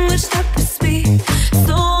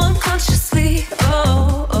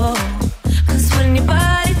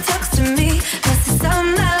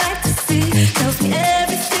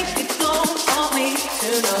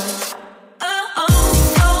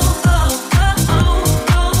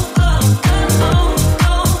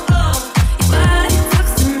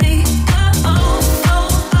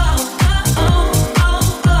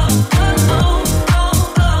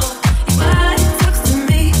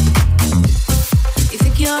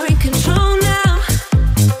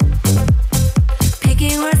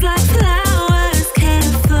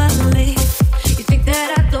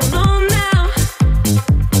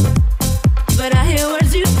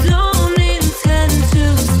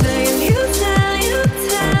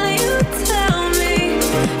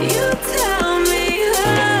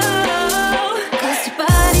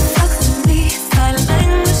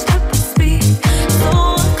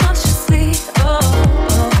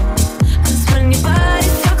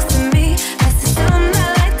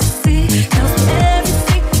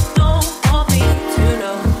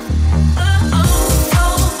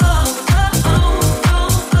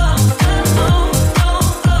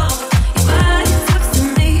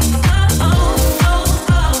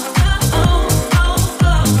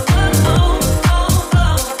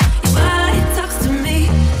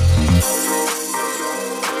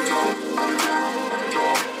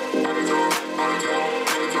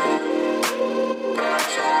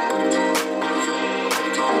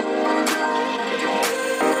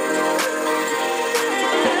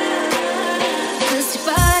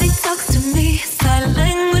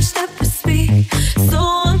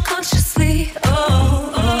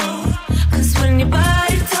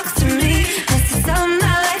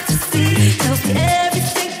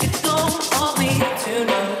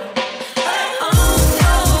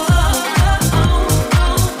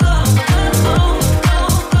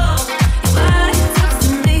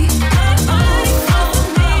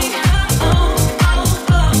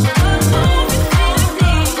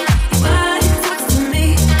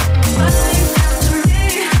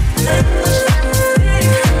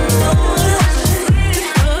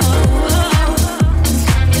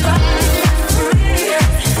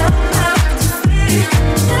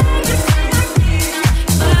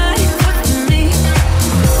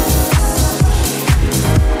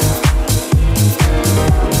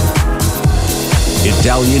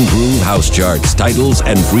 house charts, titles,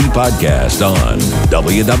 and free podcast on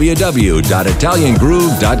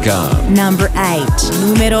www.italiangroove.com. Number 8,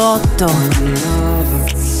 numero 8.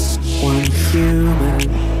 One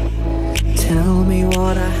human, tell me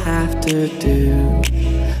what I have to do.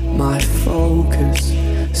 My focus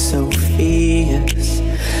so fierce,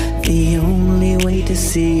 the only way to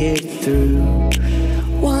see it through.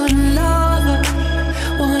 One lover,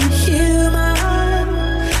 one human,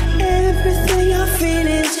 everything I feel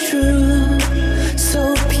is true.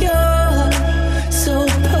 So pure, so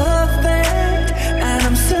perfect, and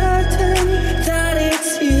I'm certain that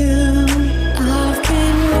it's you. I've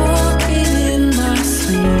been walking in my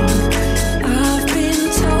sleep, I've been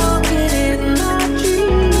talking in my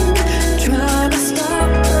dream, trying to stop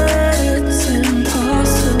but it's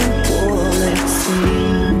impossible it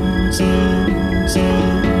seems.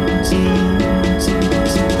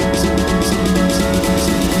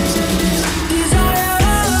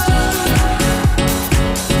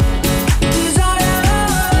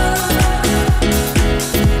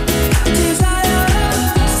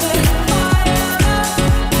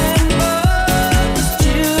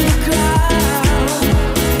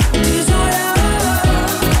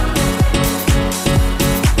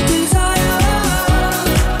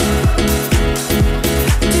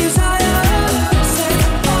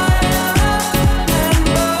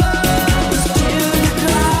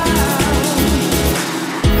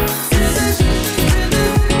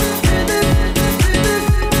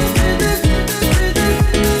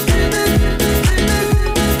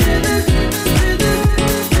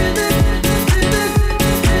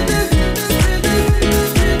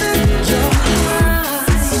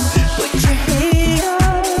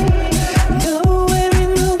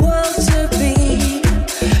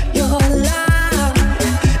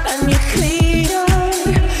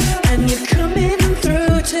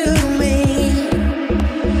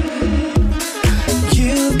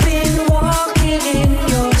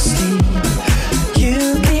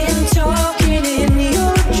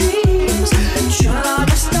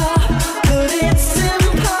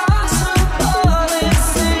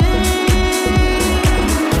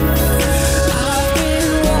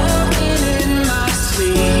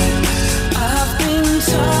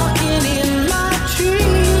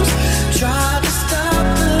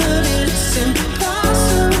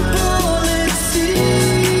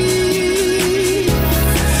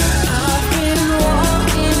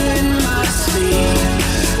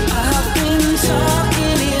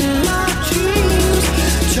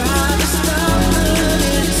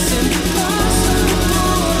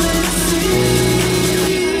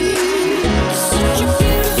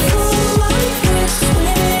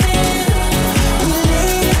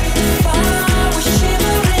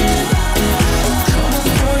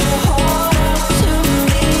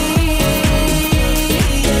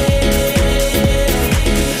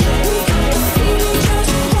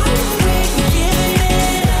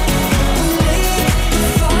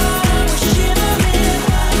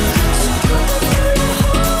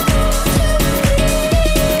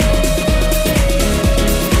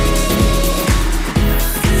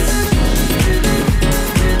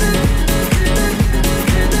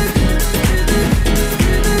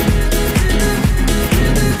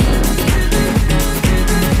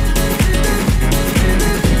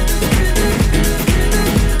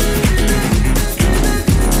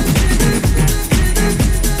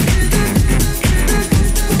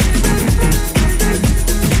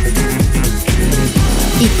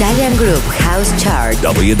 Italian Groove House Chart.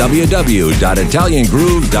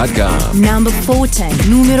 www.italiangroove.com. Number 14,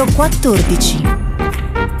 numero 14.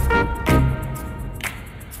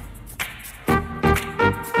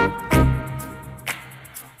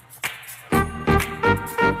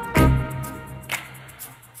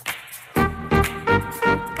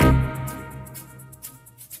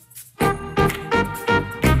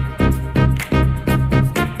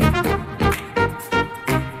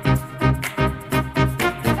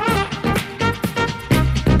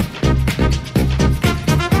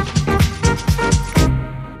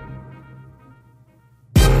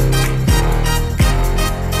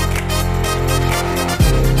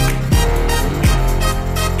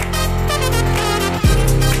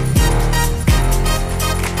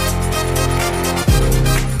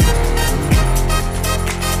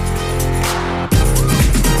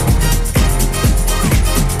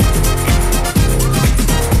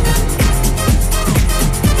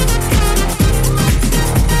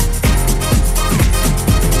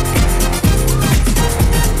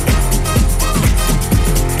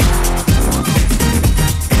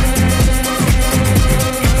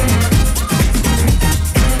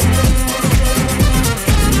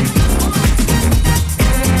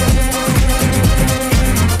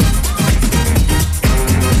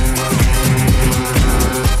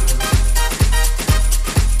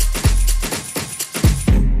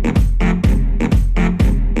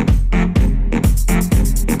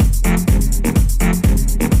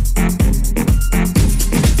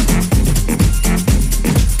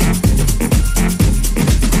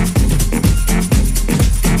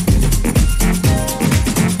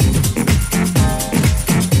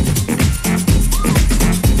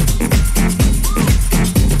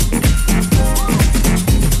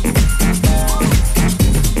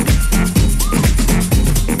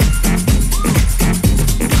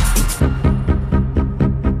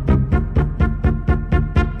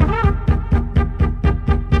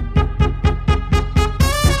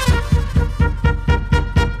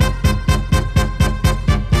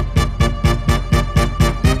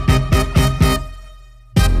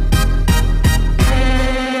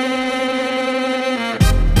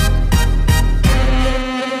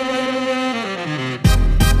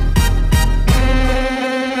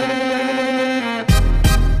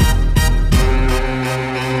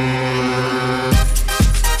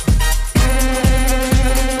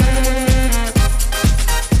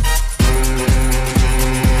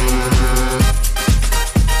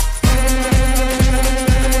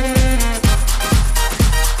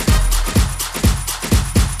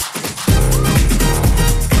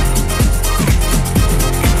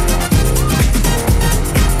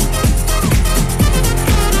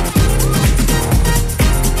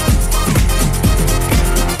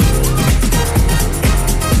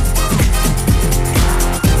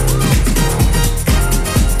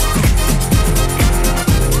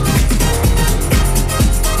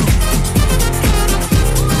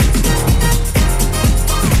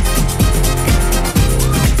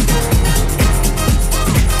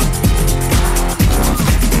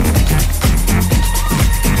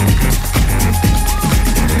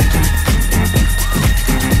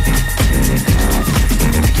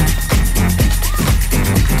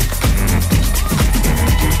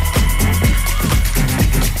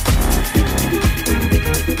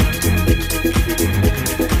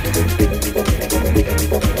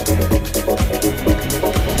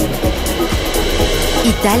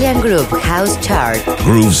 Italian Groove House Chart.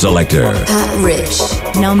 Groove Selector. Pat Rich,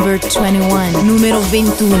 number 21, numero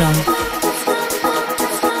 21.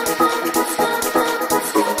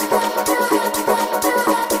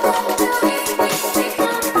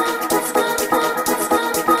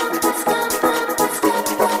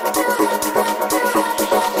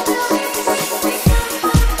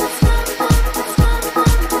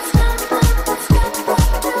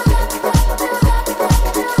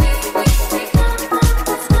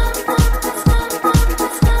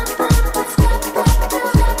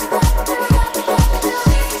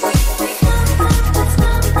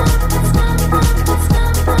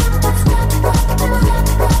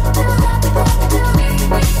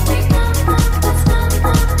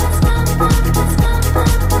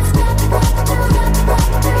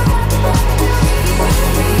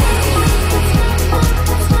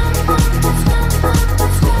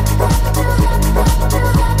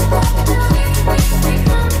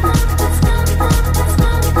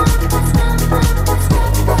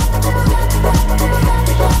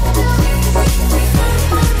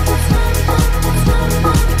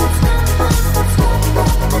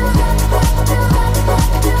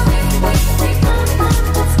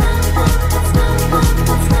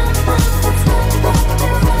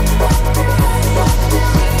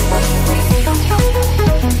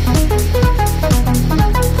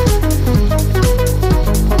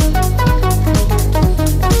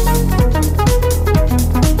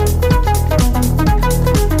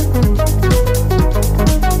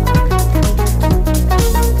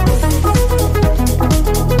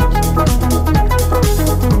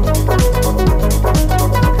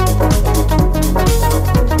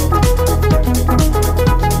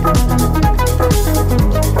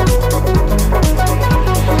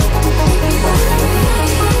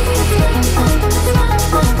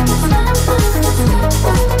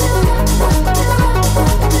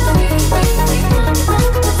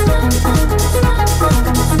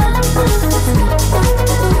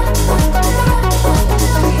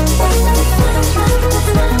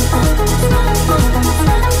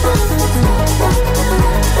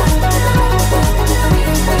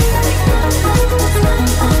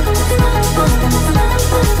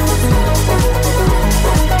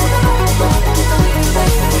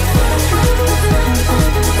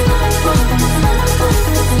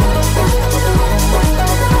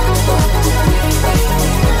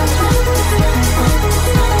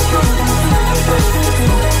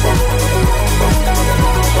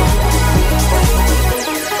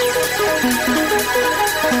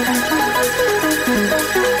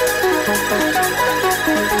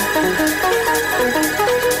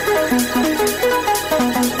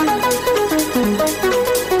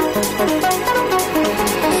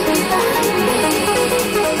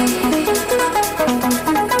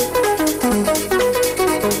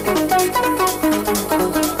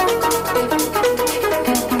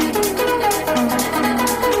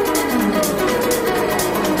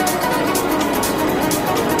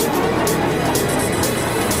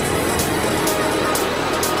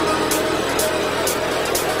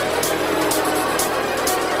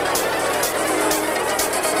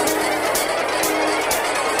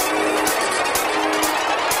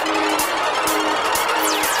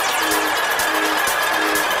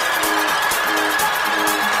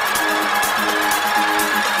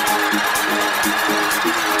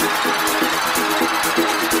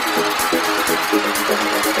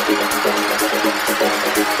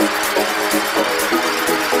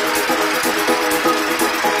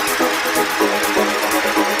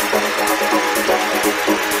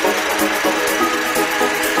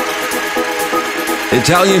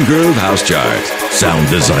 Italian Groove House Chart. Sound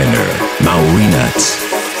designer, Maurinats.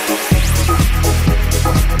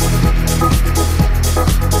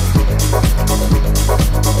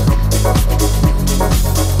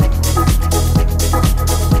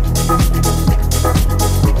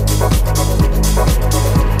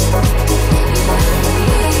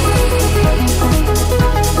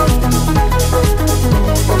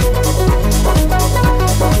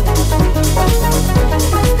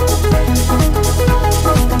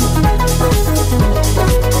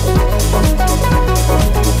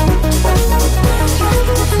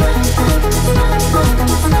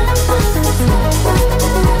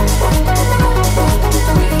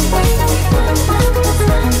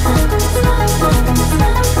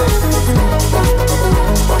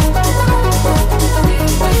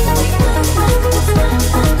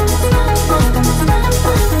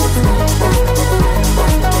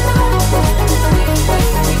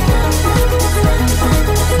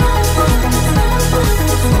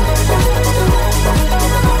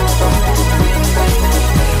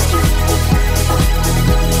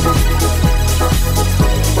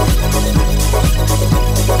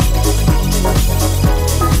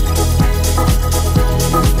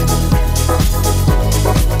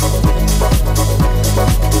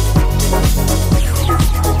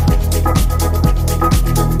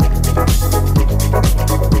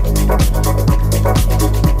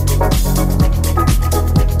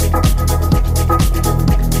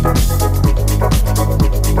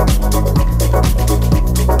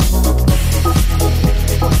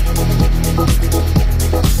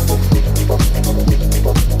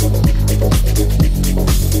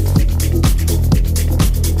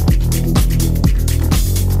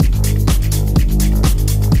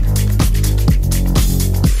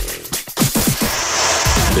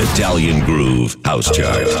 Italian Groove House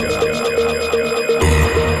Chart.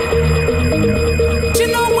 You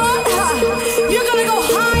know what? You're gonna go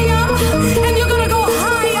higher, and you're gonna go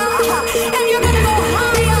higher, and you're gonna go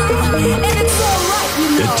higher, and it's alright, you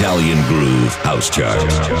know. Italian Groove House Chart. You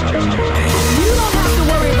don't have to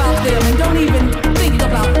worry about them, and don't even think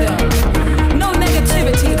about them. No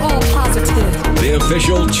negativity, all positive. The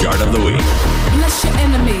official chart of the week. Bless your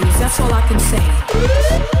enemies, that's all I can say.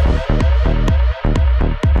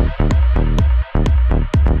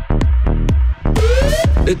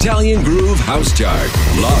 Italian Groove House Chart.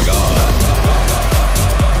 Log on.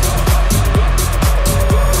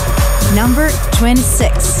 Number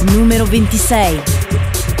 26, numero 26.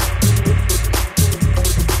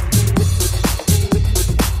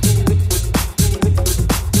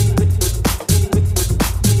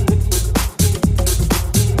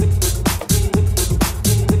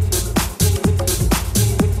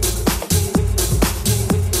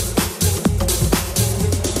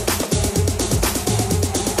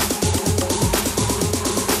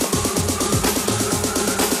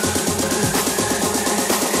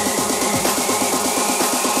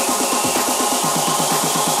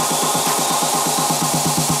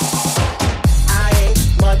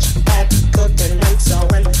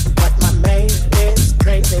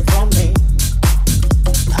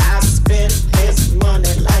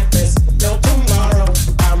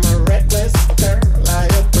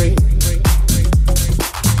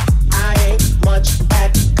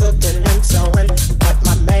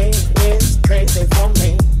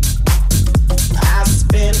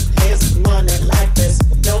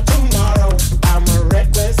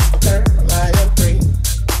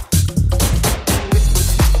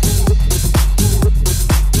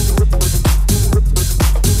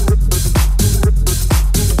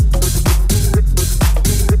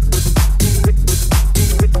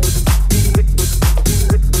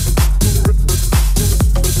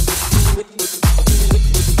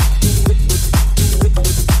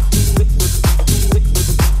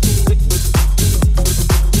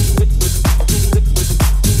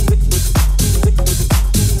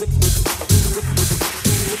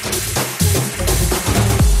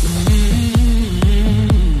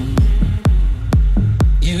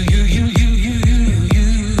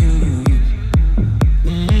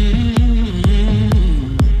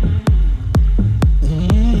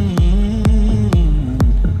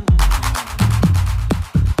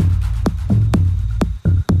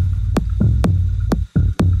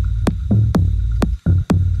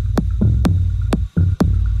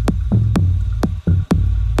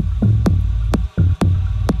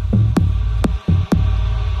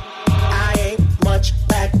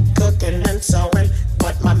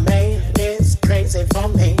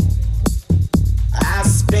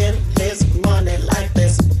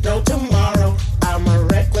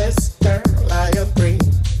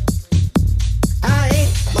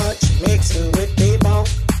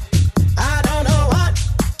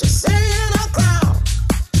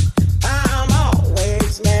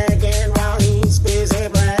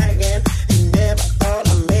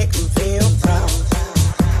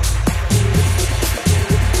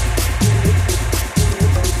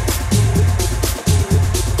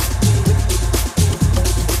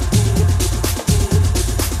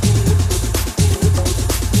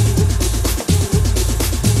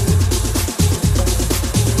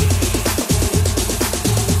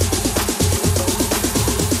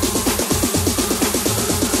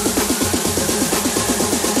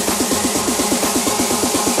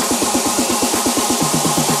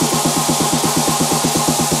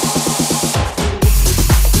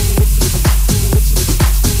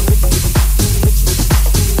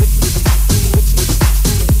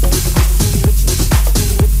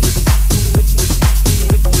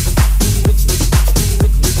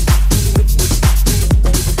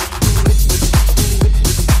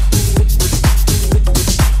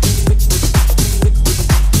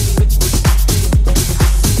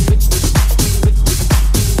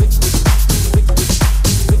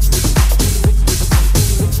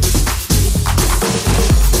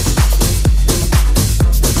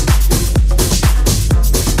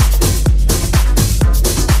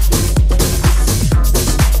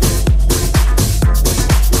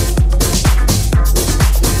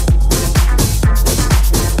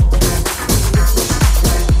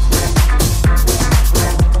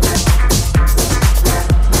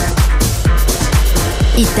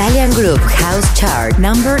 Italian Groove House Chart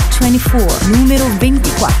Number 24, numero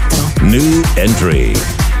 24. New entry.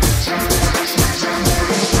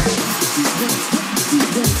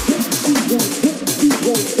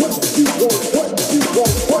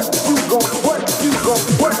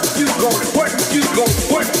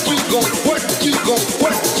 What you gon' gon'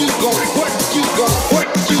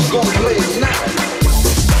 play now?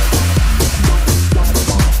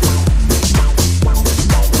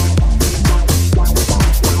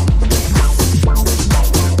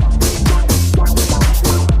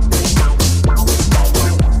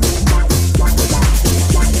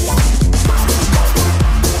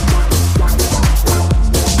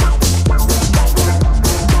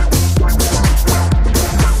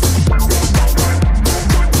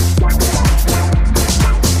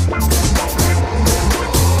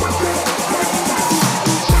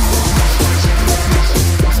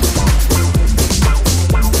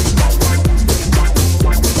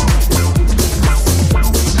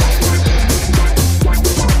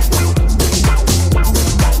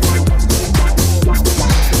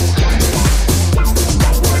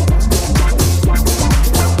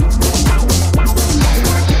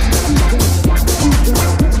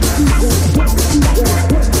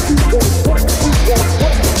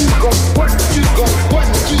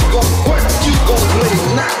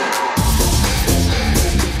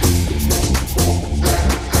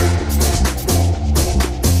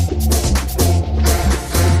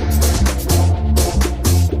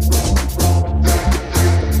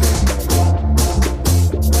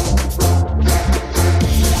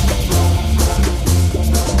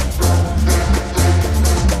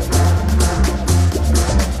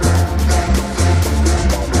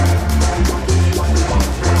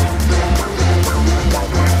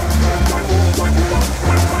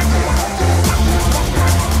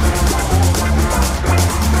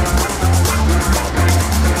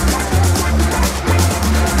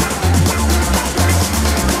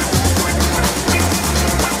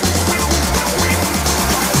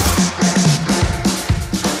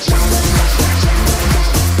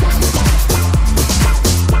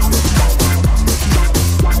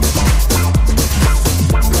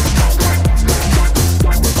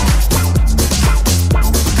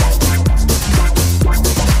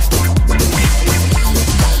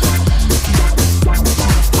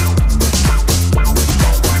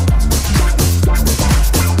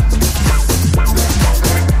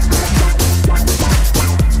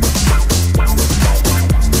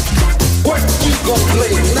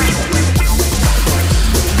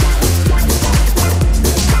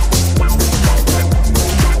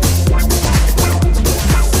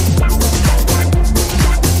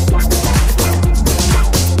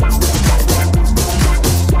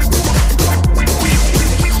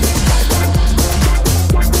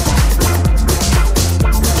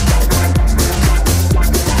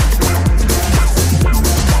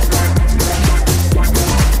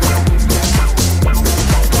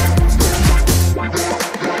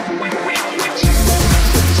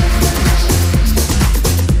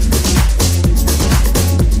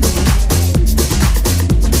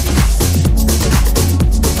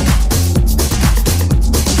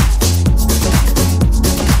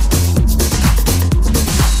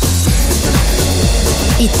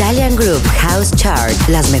 Italian Groove House Chart,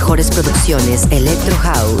 las mejores producciones Electro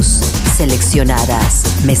House, seleccionadas,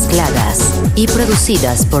 mezcladas y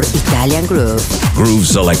producidas por Italian Groove. Groove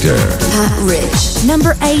Selector. Pat Rich.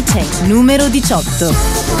 Number 18, numero 18.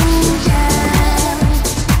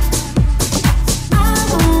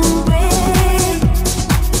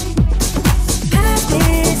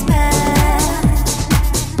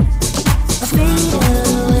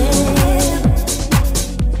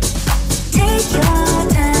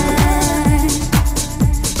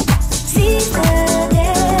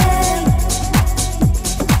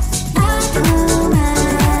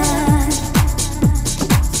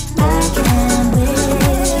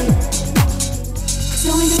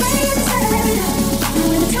 So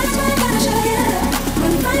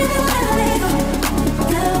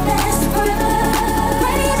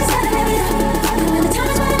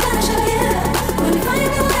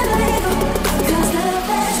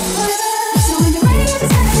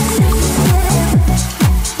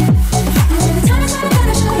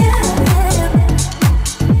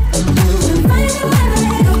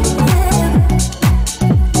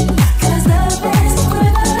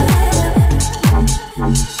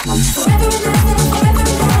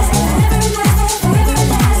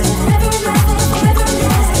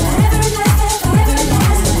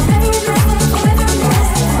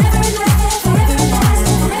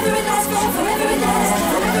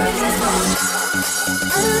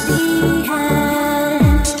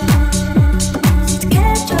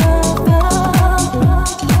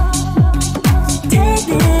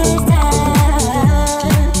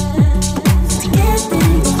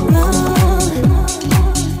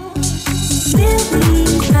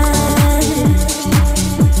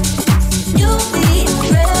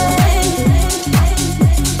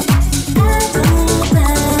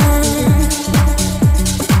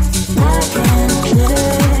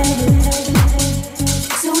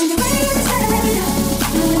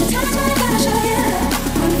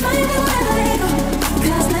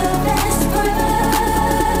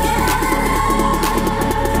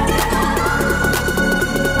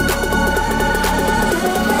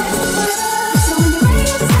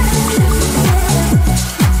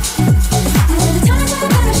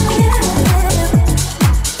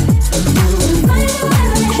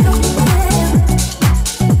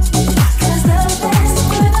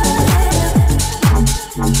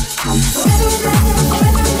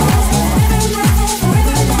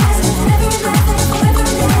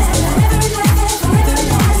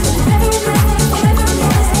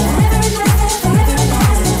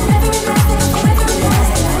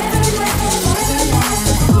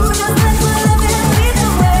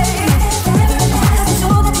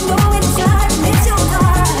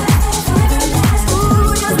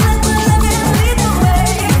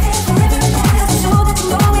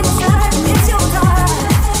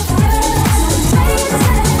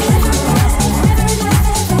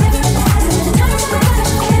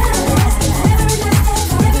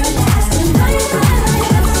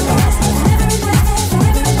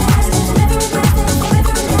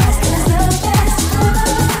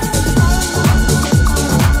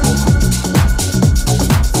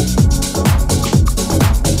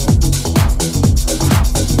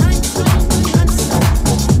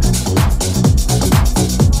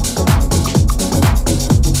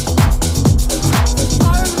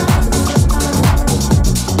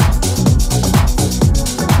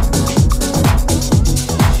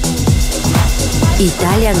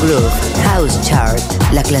Italian Groove House Chart,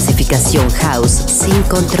 la clasificación house sin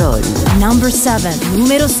control. Number 7,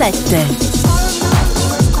 número 7.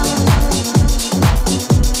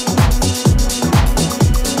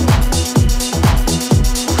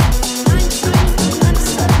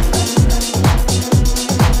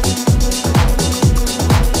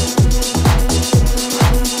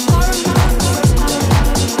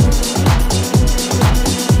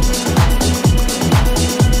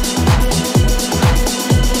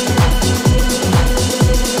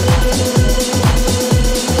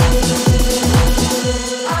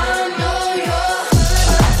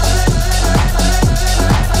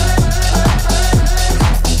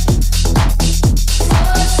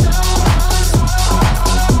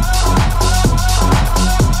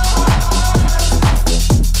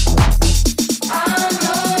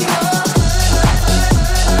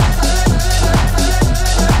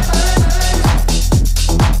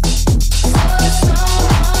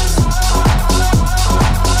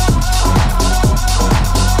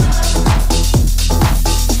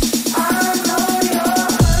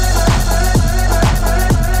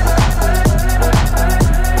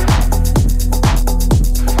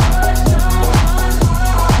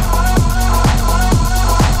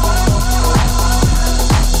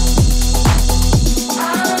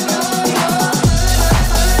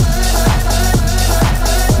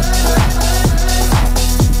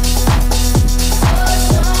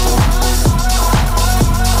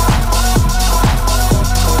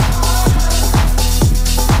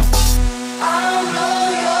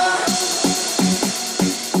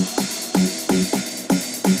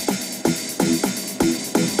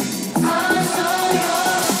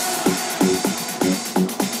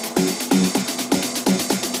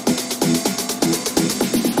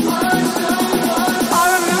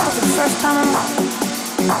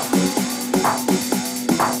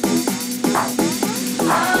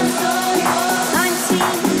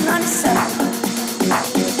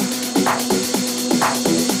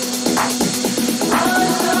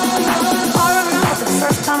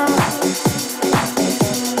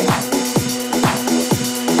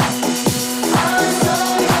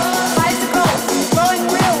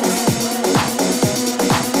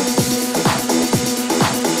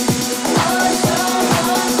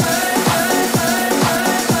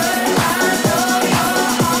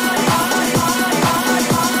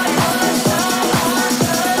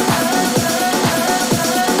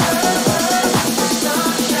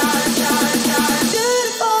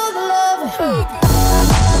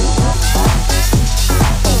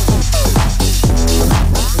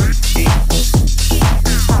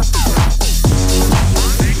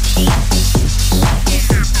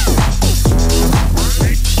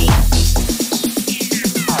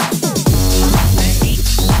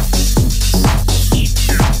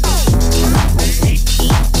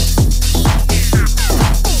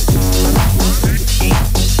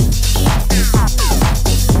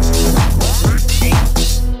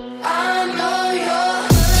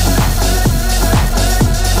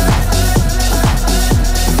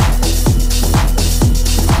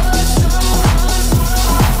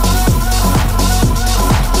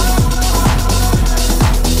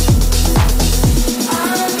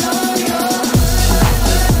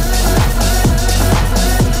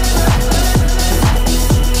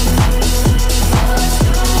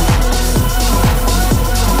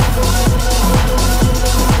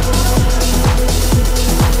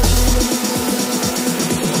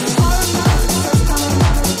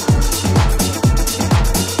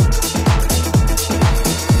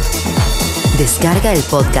 Descarga el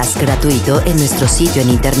podcast gratuito en nuestro sitio en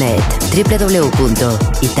internet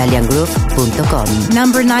www.italiangroove.com.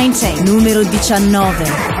 Number 19, número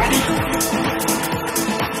 19.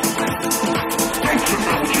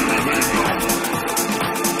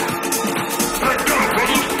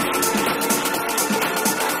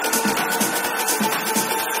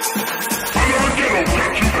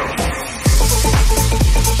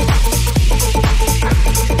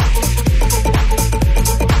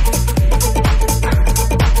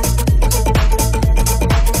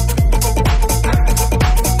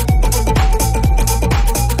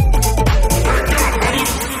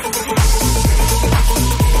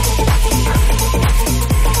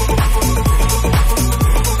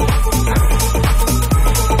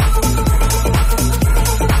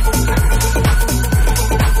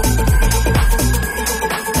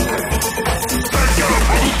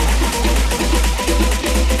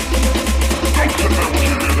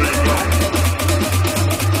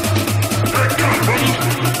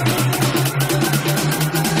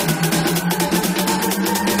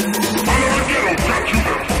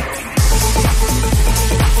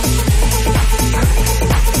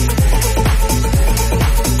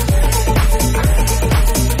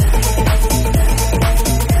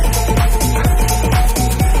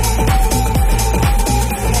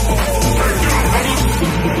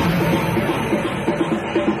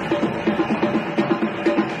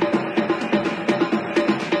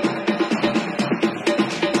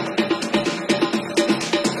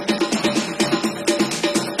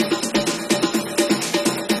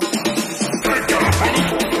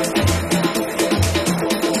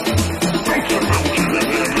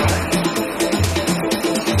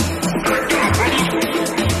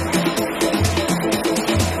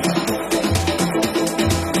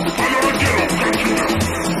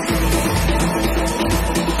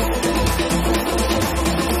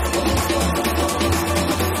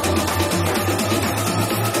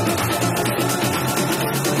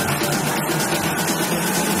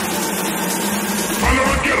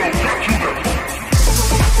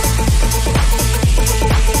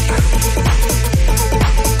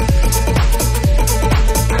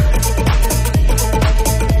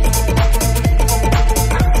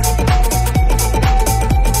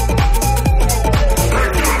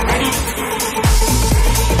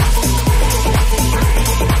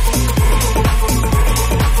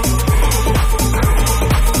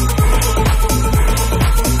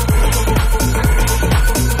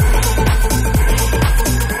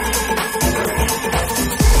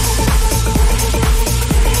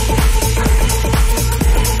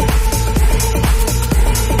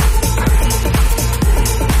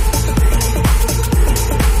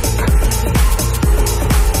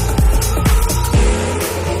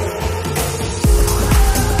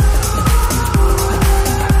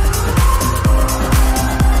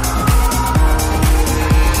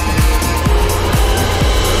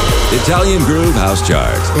 Italian Groove House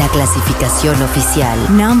Chart. La clasificación oficial.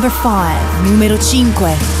 Number 5, número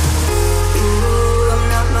 5.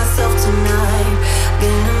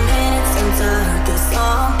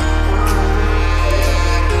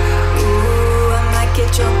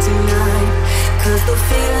 Drunk tonight, 'cause the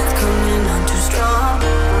feeling's coming on too strong.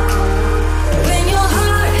 When your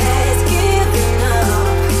heart has given up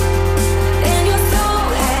and your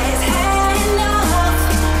soul has had enough,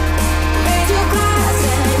 raise your glass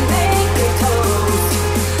and make a toast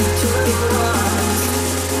to the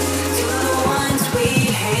ones we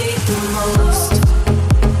hate the most.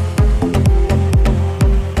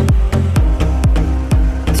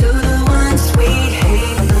 To the ones we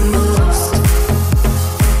hate the most.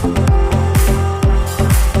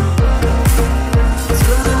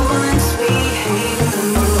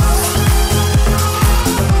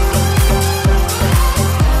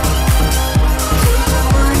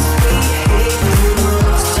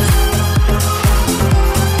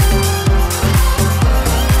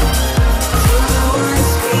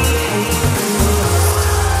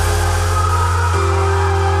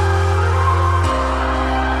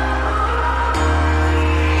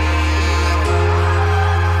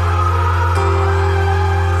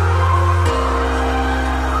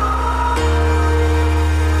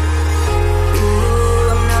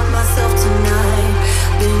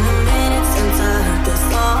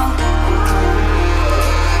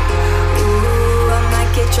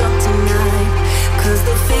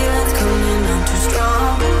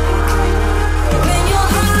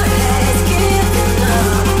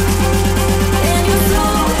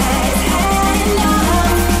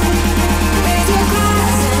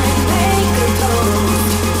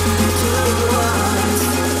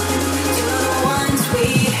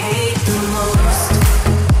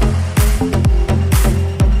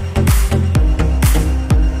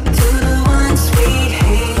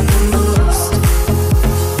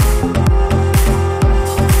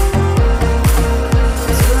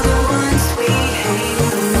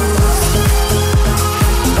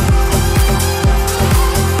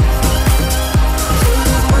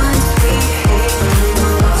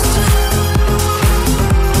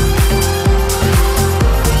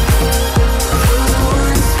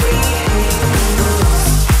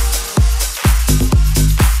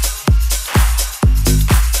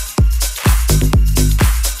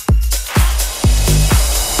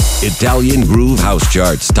 Italian Groove House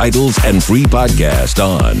Charts, titles, and free podcast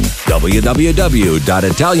on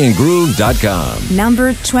www.italiangroove.com.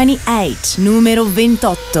 Number 28, numero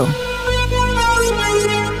 28.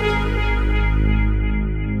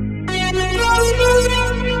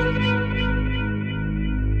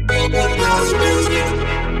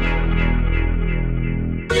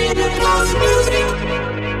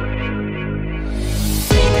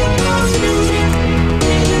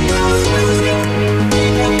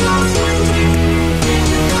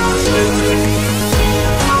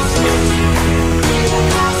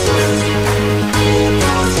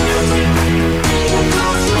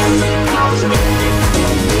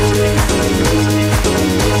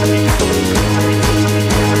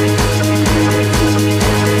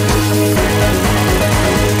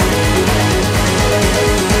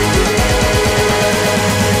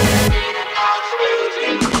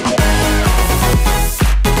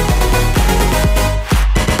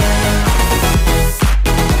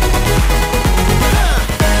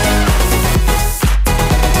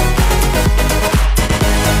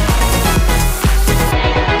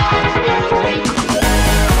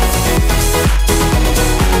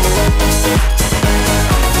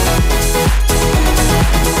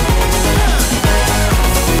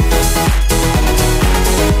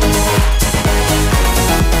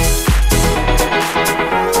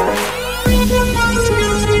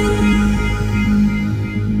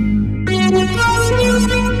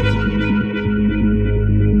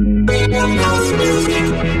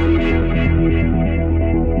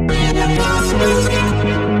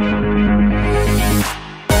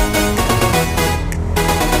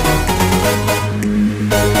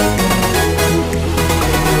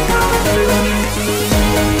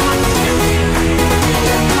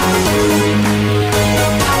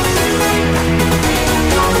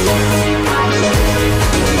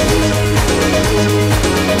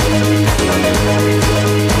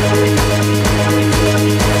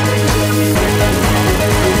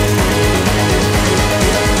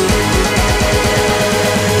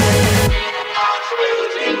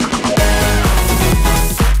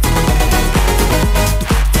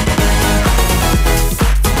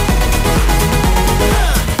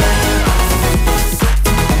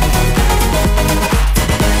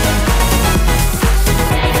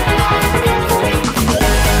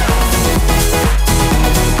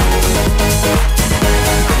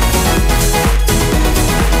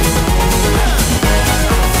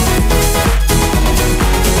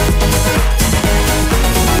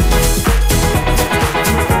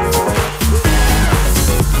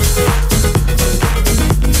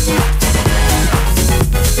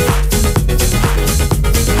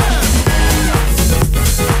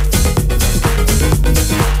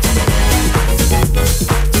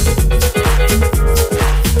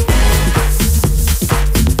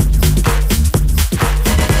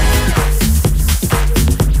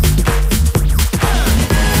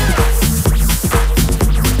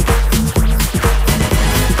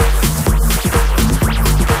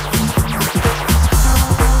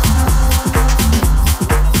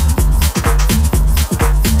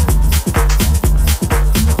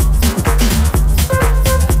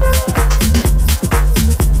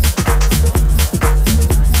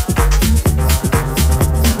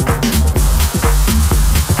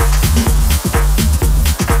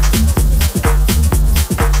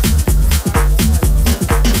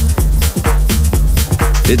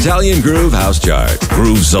 Italian Groove House Chart.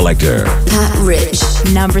 Groove Selector. Pat Rich.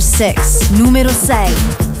 Number 6. Número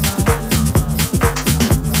 6.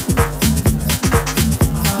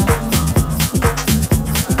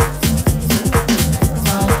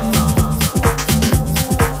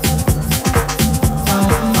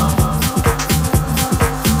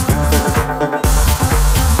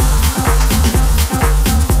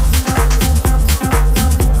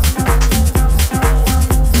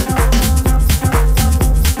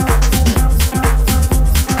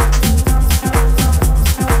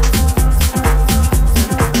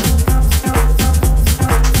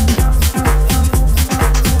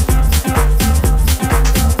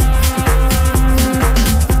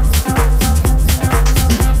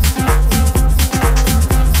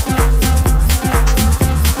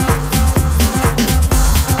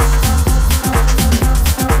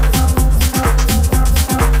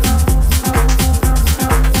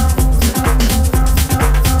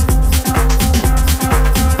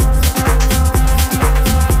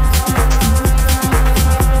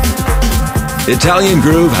 Italian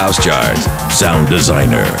Groove House Chart. Sound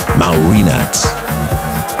designer, Maurinats.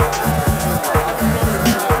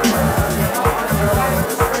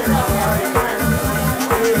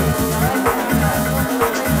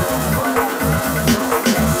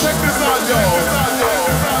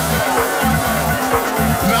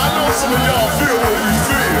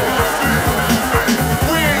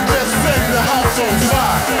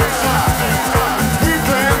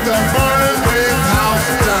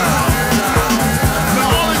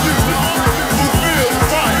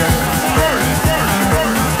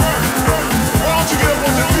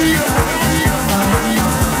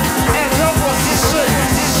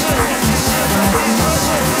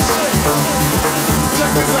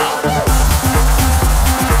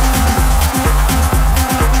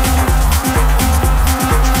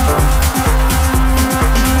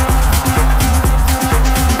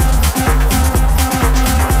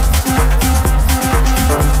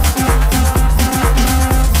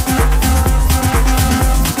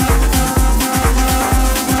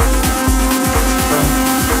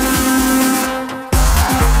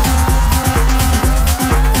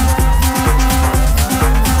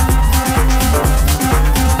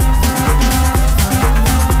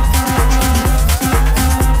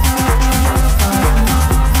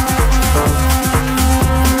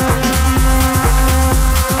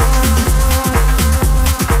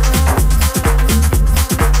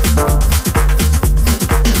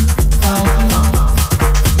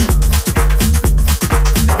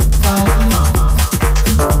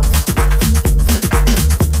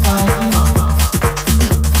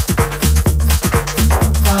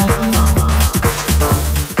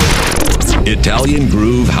 Italian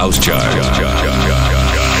Groove House Chart.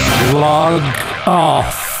 Log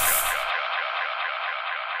off.